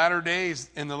the latter days,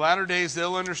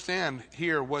 they'll understand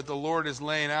here what the Lord is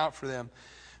laying out for them.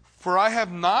 For I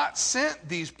have not sent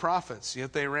these prophets,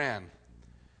 yet they ran.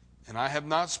 And I have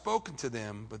not spoken to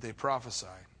them, but they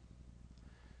prophesied.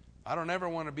 I don't ever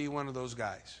want to be one of those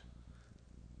guys.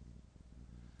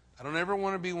 I don't ever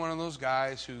want to be one of those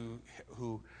guys who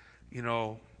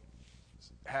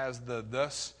has the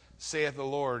thus saith the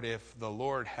Lord if the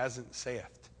Lord hasn't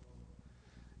saith.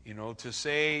 To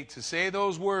say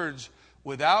those words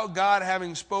without God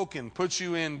having spoken puts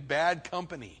you in bad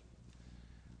company.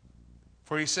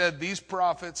 For he said, these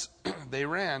prophets, they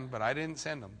ran, but I didn't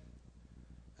send them.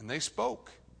 And they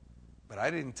spoke, but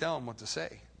I didn't tell them what to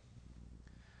say.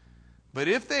 But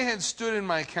if they had stood in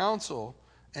my counsel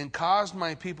and caused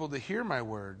my people to hear my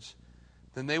words,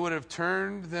 then they would have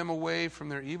turned them away from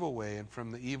their evil way and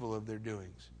from the evil of their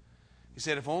doings. He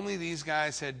said, if only these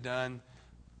guys had done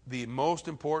the most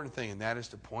important thing, and that is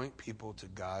to point people to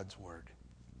God's word.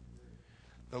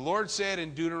 The Lord said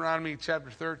in Deuteronomy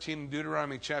chapter 13 and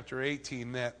Deuteronomy chapter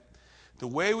 18 that the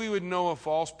way we would know a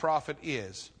false prophet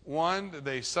is, one,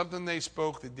 something they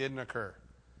spoke that didn't occur.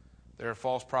 They're a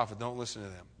false prophet. Don't listen to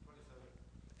them.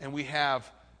 And we have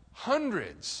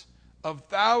hundreds of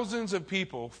thousands of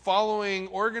people following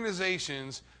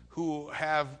organizations who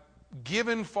have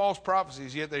given false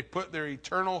prophecies, yet they put their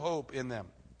eternal hope in them.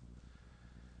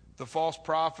 The false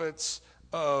prophets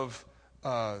of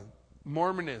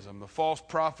Mormonism, the false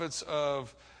prophets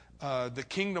of the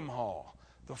Kingdom Hall,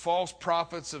 the false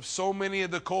prophets of so many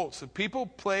of the cults. The people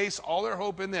place all their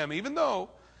hope in them, even though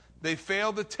they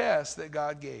failed the test that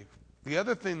God gave. The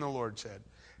other thing the Lord said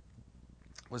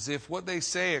was if what they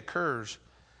say occurs,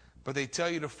 but they tell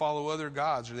you to follow other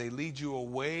gods or they lead you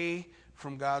away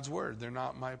from God's word, they're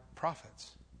not my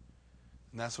prophets.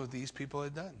 And that's what these people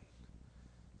had done.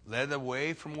 led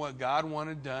away from what God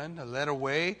wanted done, led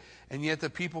away, and yet the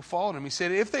people followed him. He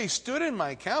said, if they stood in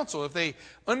my counsel, if they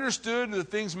understood the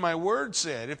things my word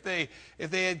said, if they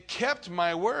had kept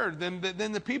my word, then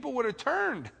the people would have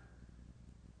turned,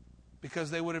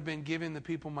 because they would have been giving the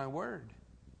people my word,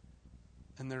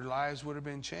 and their lives would have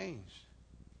been changed.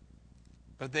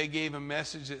 But they gave a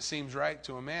message that seems right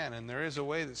to a man, and there is a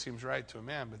way that seems right to a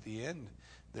man, but the end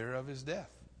thereof is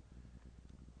death.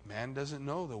 Man doesn't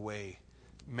know the way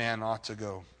man ought to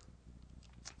go.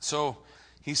 So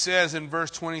he says in verse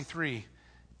 23,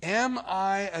 am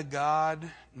I a God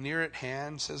near at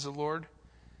hand, says the Lord,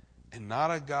 and not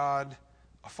a God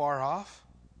afar off?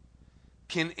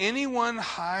 Can anyone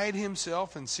hide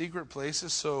himself in secret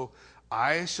places so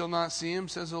I shall not see him,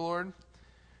 says the Lord?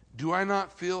 Do I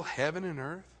not fill heaven and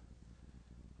earth?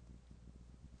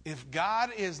 If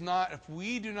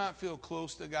we do not feel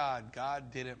close to God,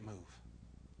 God didn't move.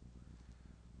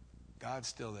 God's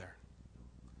still there.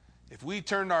 If we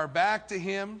turned our back to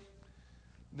him,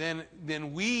 then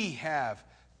we have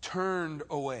turned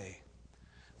away.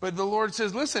 But the Lord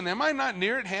says, listen, am I not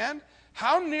near at hand?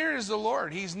 How near is the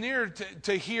Lord? He's near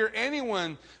to hear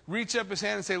anyone reach up his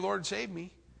hand and say, Lord, save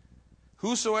me.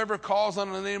 Whosoever calls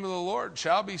on the name of the Lord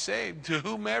shall be saved. To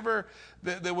whomever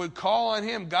that would call on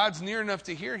him, God's near enough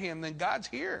to hear him, then God's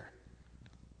here.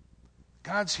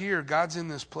 God's here. God's in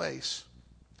this place.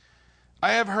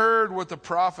 I have heard what the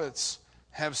prophets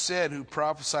have said who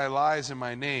prophesy lies in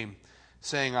my name,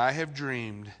 saying, I have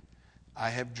dreamed,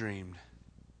 I have dreamed.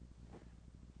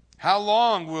 How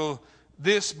long will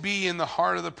this be in the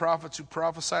heart of the prophets who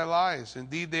prophesy lies?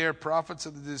 Indeed, they are prophets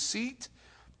of the deceit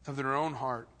of their own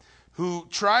heart, who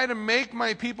try to make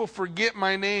my people forget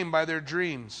my name by their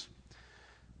dreams,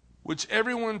 which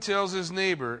everyone tells his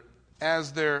neighbor,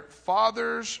 as their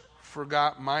fathers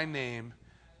forgot my name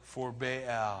for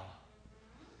Baal.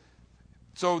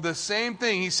 So the same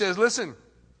thing. He says, listen,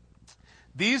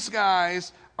 these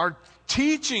guys are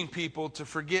teaching people to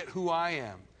forget who I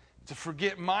am, to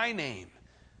forget my name,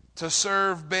 to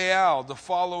serve Baal, to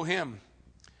follow him.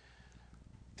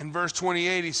 In verse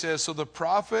 28, he says, so the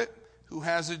prophet who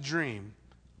has a dream,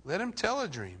 let him tell a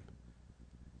dream.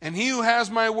 And he who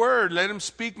has my word, let him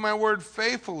speak my word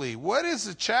faithfully. What is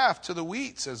the chaff to the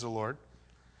wheat, says the Lord?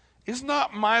 Is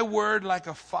not my word like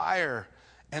a fire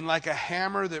and like a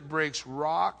hammer that breaks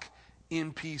rock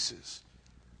in pieces?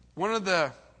 One of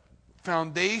the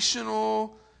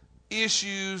foundational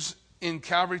issues in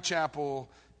Calvary Chapel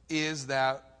is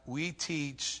that we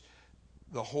teach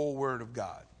the whole Word of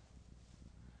God.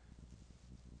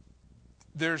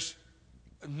 There's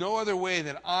no other way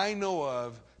that I know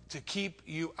of to keep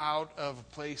you out of a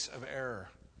place of error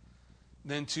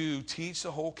than to teach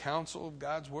the whole counsel of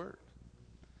God's Word.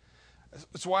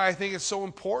 That's why I think it's so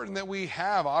important that we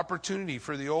have opportunity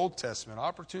for the Old Testament,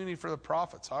 opportunity for the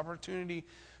prophets, opportunity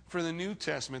for the New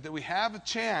Testament, that we have a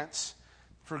chance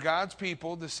for God's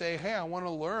people to say, hey, I want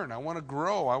to learn, I want to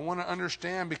grow, I want to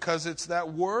understand, because it's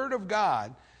that Word of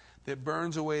God that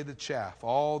burns away the chaff,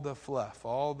 all the fluff,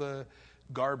 all the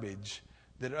garbage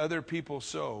that other people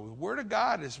sow. The Word of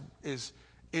God is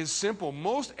simple.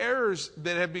 Most errors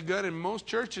that have begun in most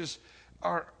churches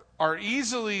are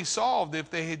easily solved if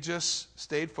they had just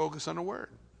stayed focused on the Word.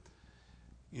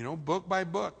 You know, book by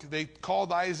book. They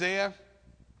called Isaiah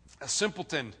a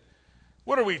simpleton.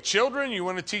 What are we, children? You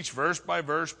want to teach verse by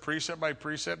verse, precept by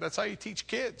precept? That's how you teach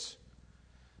kids.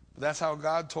 But that's how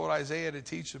God told Isaiah to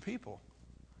teach the people.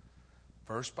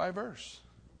 Verse by verse.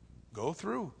 Go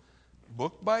through.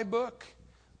 Book by book.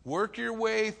 Work your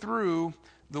way through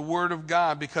the Word of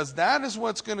God, because that is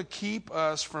what's going to keep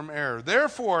us from error.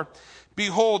 Therefore,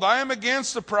 behold, I am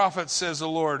against the prophets, says the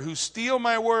Lord, who steal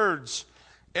my words,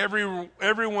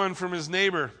 everyone from his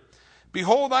neighbor.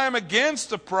 Behold, I am against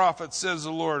the prophets, says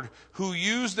the Lord, who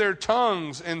use their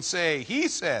tongues and say, he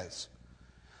says.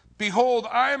 Behold,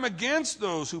 I am against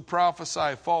those who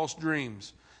prophesy false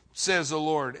dreams, says the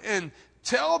Lord, and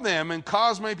tell them and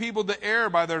cause my people to err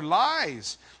by their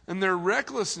lies and their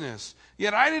recklessness.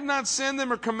 Yet I did not send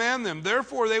them or command them.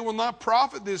 Therefore, they will not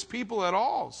profit this people at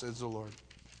all, says the Lord.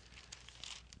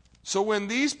 So when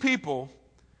these people,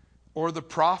 or the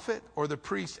prophet or the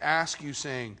priest, ask you,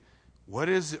 saying, what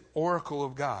is the oracle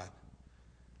of God?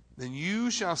 Then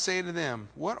you shall say to them,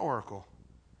 what oracle?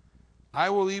 I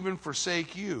will even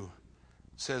forsake you,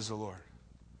 says the Lord.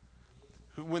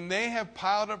 When they have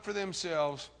piled up for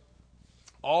themselves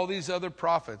all these other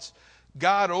prophets,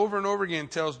 God over and over again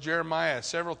tells Jeremiah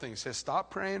several things. He says,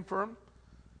 stop praying for them.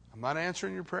 I'm not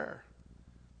answering your prayer.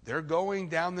 They're going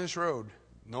down this road.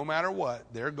 No matter what,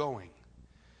 they're going.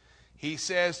 He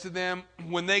says to them,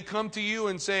 when they come to you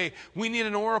and say, we need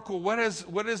an oracle, what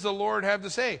does the Lord have to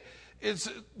say? It's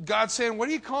God saying, what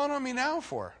are you calling on me now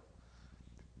for?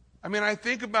 I mean, I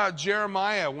think about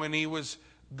Jeremiah when he was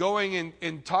going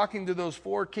and talking to those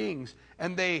 4 kings,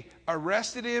 and they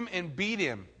arrested him and beat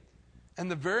him. And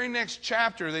the very next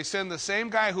chapter, they send the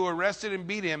same guy who arrested and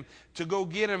beat him to go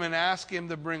get him and ask him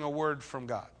to bring a word from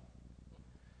God.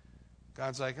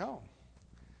 God's like, oh,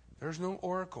 there's no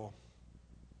oracle.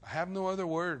 I have no other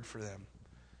word for them.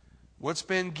 What's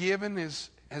been given is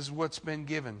what's been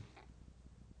given.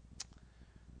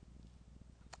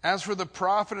 As for the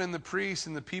prophet and the priest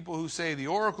and the people who say, the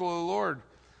oracle of the Lord,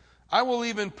 I will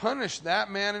even punish that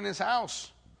man in his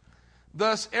house.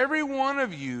 Thus every one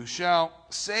of you shall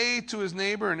say to his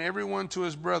neighbor and everyone to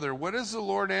his brother, what has the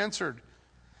Lord answered?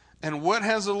 And what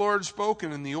has the Lord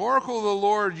spoken? And the oracle of the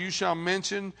Lord you shall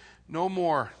mention no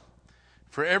more.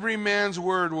 For every man's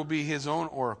word will be his own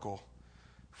oracle.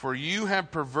 For you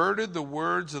have perverted the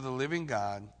words of the living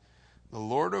God, the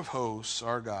Lord of hosts,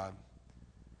 our God.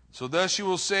 So thus you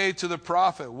will say to the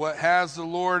prophet, what has the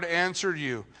Lord answered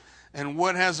you? And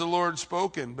what has the Lord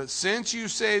spoken? But since you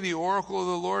say the oracle of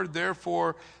the Lord,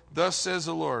 therefore, thus says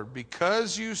the Lord,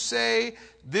 because you say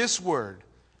this word,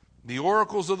 the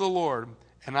oracles of the Lord,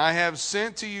 and I have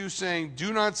sent to you saying,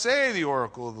 do not say the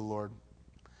oracle of the Lord.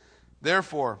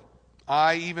 Therefore,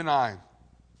 I, even I,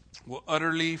 will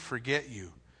utterly forget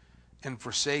you and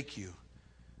forsake you,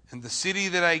 and the city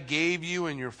that I gave you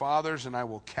and your fathers, and I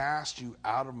will cast you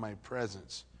out of my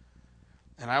presence.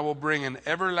 And I will bring an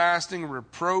everlasting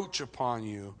reproach upon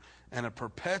you and a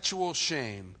perpetual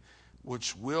shame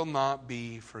which will not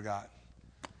be forgotten.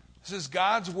 This is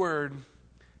God's word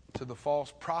to the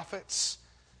false prophets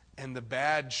and the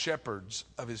bad shepherds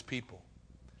of his people.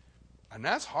 And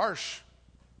that's harsh.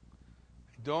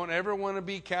 I don't ever want to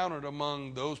be counted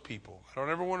among those people. I don't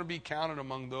ever want to be counted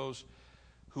among those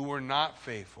who were not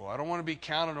faithful. I don't want to be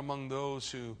counted among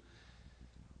those who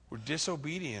were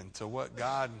disobedient to what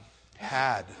God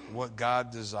had, what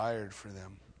God desired for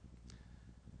them.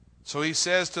 So he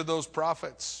says to those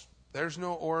prophets, there's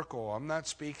no oracle. I'm not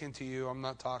speaking to you. I'm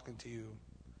not talking to you.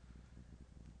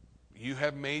 You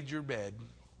have made your bed,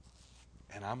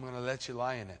 and I'm going to let you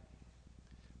lie in it.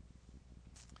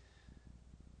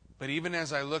 But even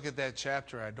as I look at that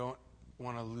chapter, I don't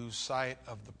want to lose sight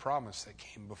of the promise that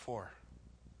came before.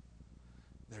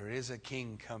 There is a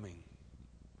king coming.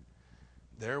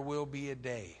 There will be a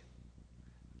day.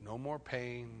 No more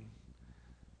pain,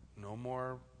 no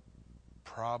more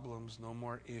problems, no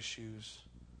more issues.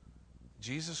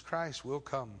 Jesus Christ will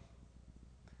come,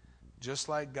 just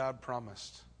like God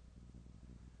promised.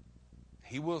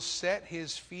 He will set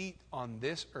his feet on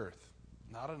this earth,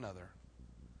 not another.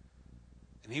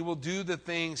 And he will do the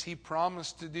things he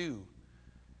promised to do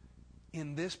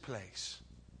in this place.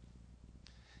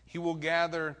 He will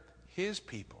gather his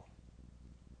people.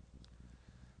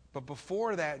 But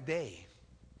before that day,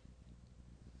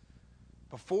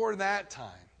 before that time,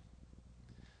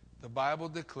 the Bible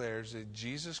declares that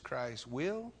Jesus Christ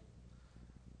will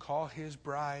call his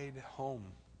bride home.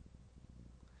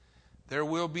 There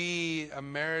will be a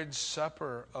marriage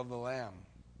supper of the Lamb.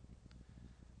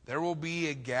 There will be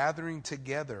a gathering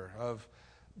together of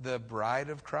the bride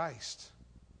of Christ,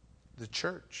 the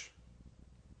church.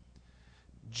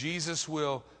 Jesus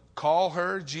will call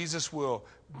her. Jesus will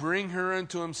bring her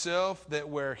unto himself, that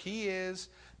where he is,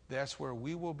 that's where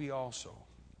we will be also.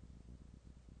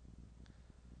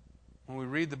 When we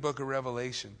read the book of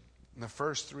Revelation, in the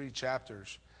first 3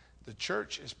 chapters, the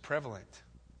church is prevalent.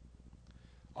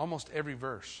 Almost every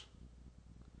verse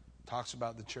talks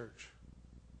about the church.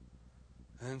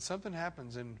 And then something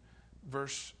happens in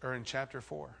chapter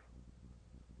 4.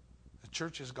 The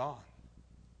church is gone.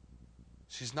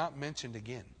 She's not mentioned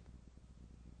again.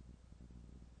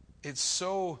 It's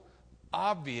so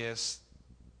obvious,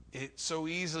 it's so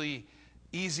easy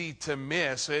to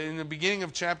miss. In the beginning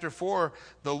of chapter 4,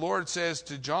 the Lord says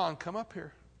to John, come up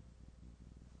here.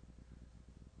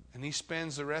 And he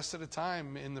spends the rest of the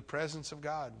time in the presence of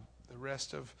God, the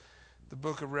rest of the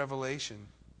book of Revelation,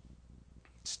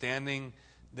 standing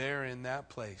there in that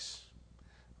place,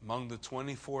 among the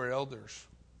 24 elders,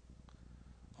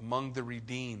 among the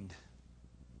redeemed,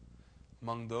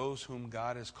 among those whom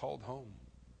God has called home.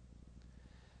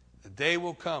 The day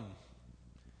will come.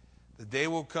 The day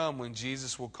will come when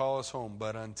Jesus will call us home.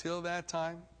 But until that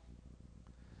time,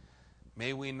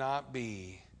 may we not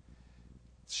be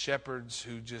shepherds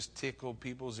who just tickle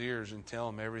people's ears and tell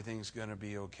them everything's going to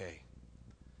be okay.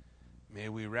 May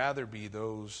we rather be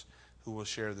those who will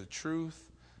share the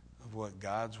truth of what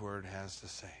God's word has to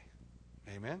say.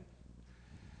 Amen?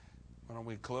 Why don't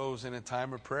we close in a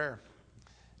time of prayer?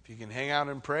 If you can hang out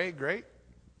and pray, great.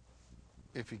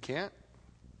 If you can't,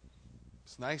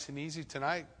 it's nice and easy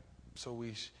tonight. So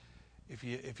if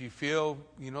you feel,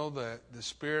 the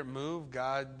Spirit move,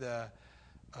 God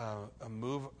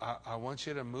move, I want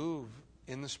you to move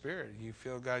in the Spirit. You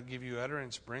feel God give you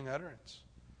utterance, bring utterance.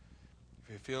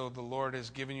 If you feel the Lord has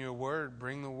given you a word,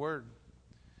 bring the word.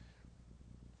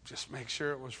 Just make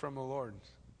sure it was from the Lord.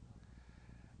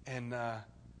 And,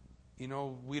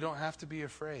 we don't have to be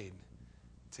afraid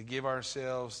to give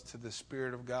ourselves to the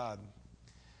Spirit of God.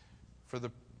 For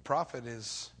the prophet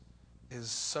is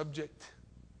subject,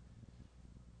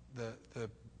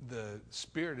 the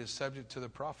Spirit is subject to the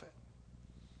prophet.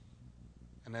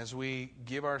 And as we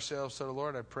give ourselves to the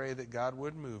Lord, I pray that God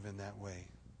would move in that way.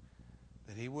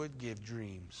 That He would give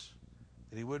dreams.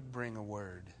 That He would bring a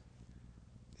word.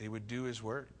 That He would do His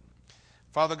work.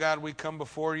 Father God, we come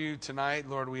before You tonight.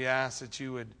 Lord, we ask that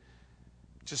You would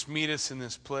just meet us in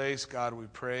this place. God, we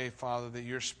pray, Father, that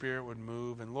Your Spirit would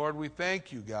move. And Lord, we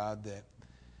thank You, God, that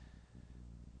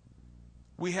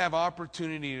we have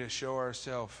opportunity to show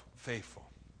ourselves faithful.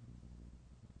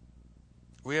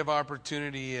 We have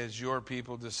opportunity as Your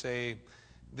people to say,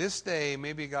 this day,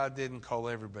 maybe God didn't call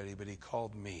everybody, but He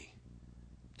called me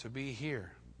to be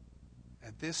here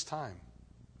at this time,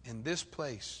 in this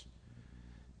place,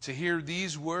 to hear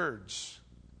these words.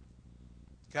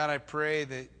 God, I pray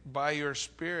that by Your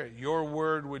Spirit, Your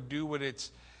word would do what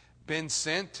it's been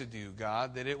sent to do,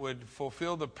 God, that it would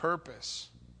fulfill the purpose.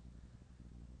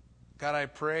 God, I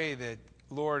pray that,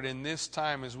 Lord, in this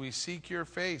time as we seek Your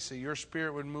face, that Your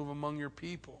Spirit would move among Your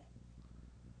people.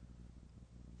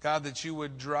 God, that You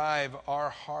would drive our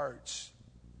hearts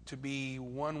to be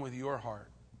one with Your heart.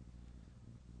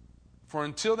 For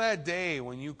until that day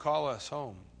when You call us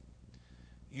home,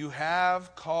 You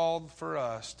have called for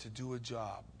us to do a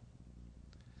job,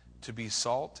 to be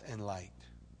salt and light,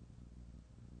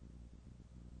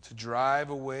 to drive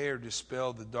away or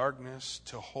dispel the darkness,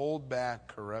 to hold back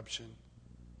corruption.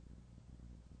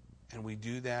 And we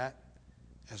do that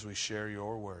as we share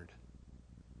Your word.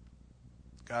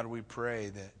 God, we pray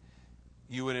that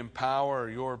You would empower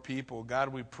Your people. God,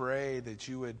 we pray that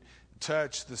You would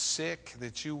touch the sick,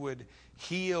 that You would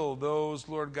heal those,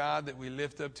 Lord God, that we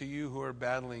lift up to You who are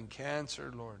battling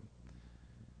cancer, Lord,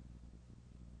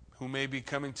 who may be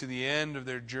coming to the end of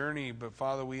their journey. But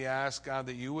Father, we ask, God,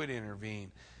 that You would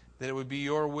intervene, that it would be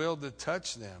Your will to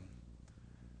touch them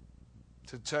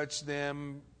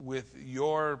with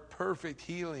Your perfect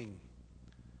healing.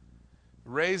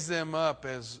 Raise them up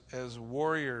as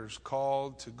warriors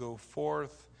called to go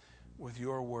forth with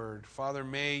Your word. Father,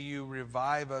 may You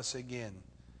revive us again,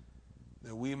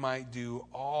 that we might do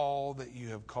all that You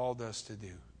have called us to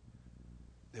do,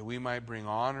 that we might bring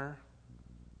honor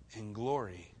and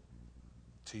glory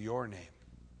to Your name.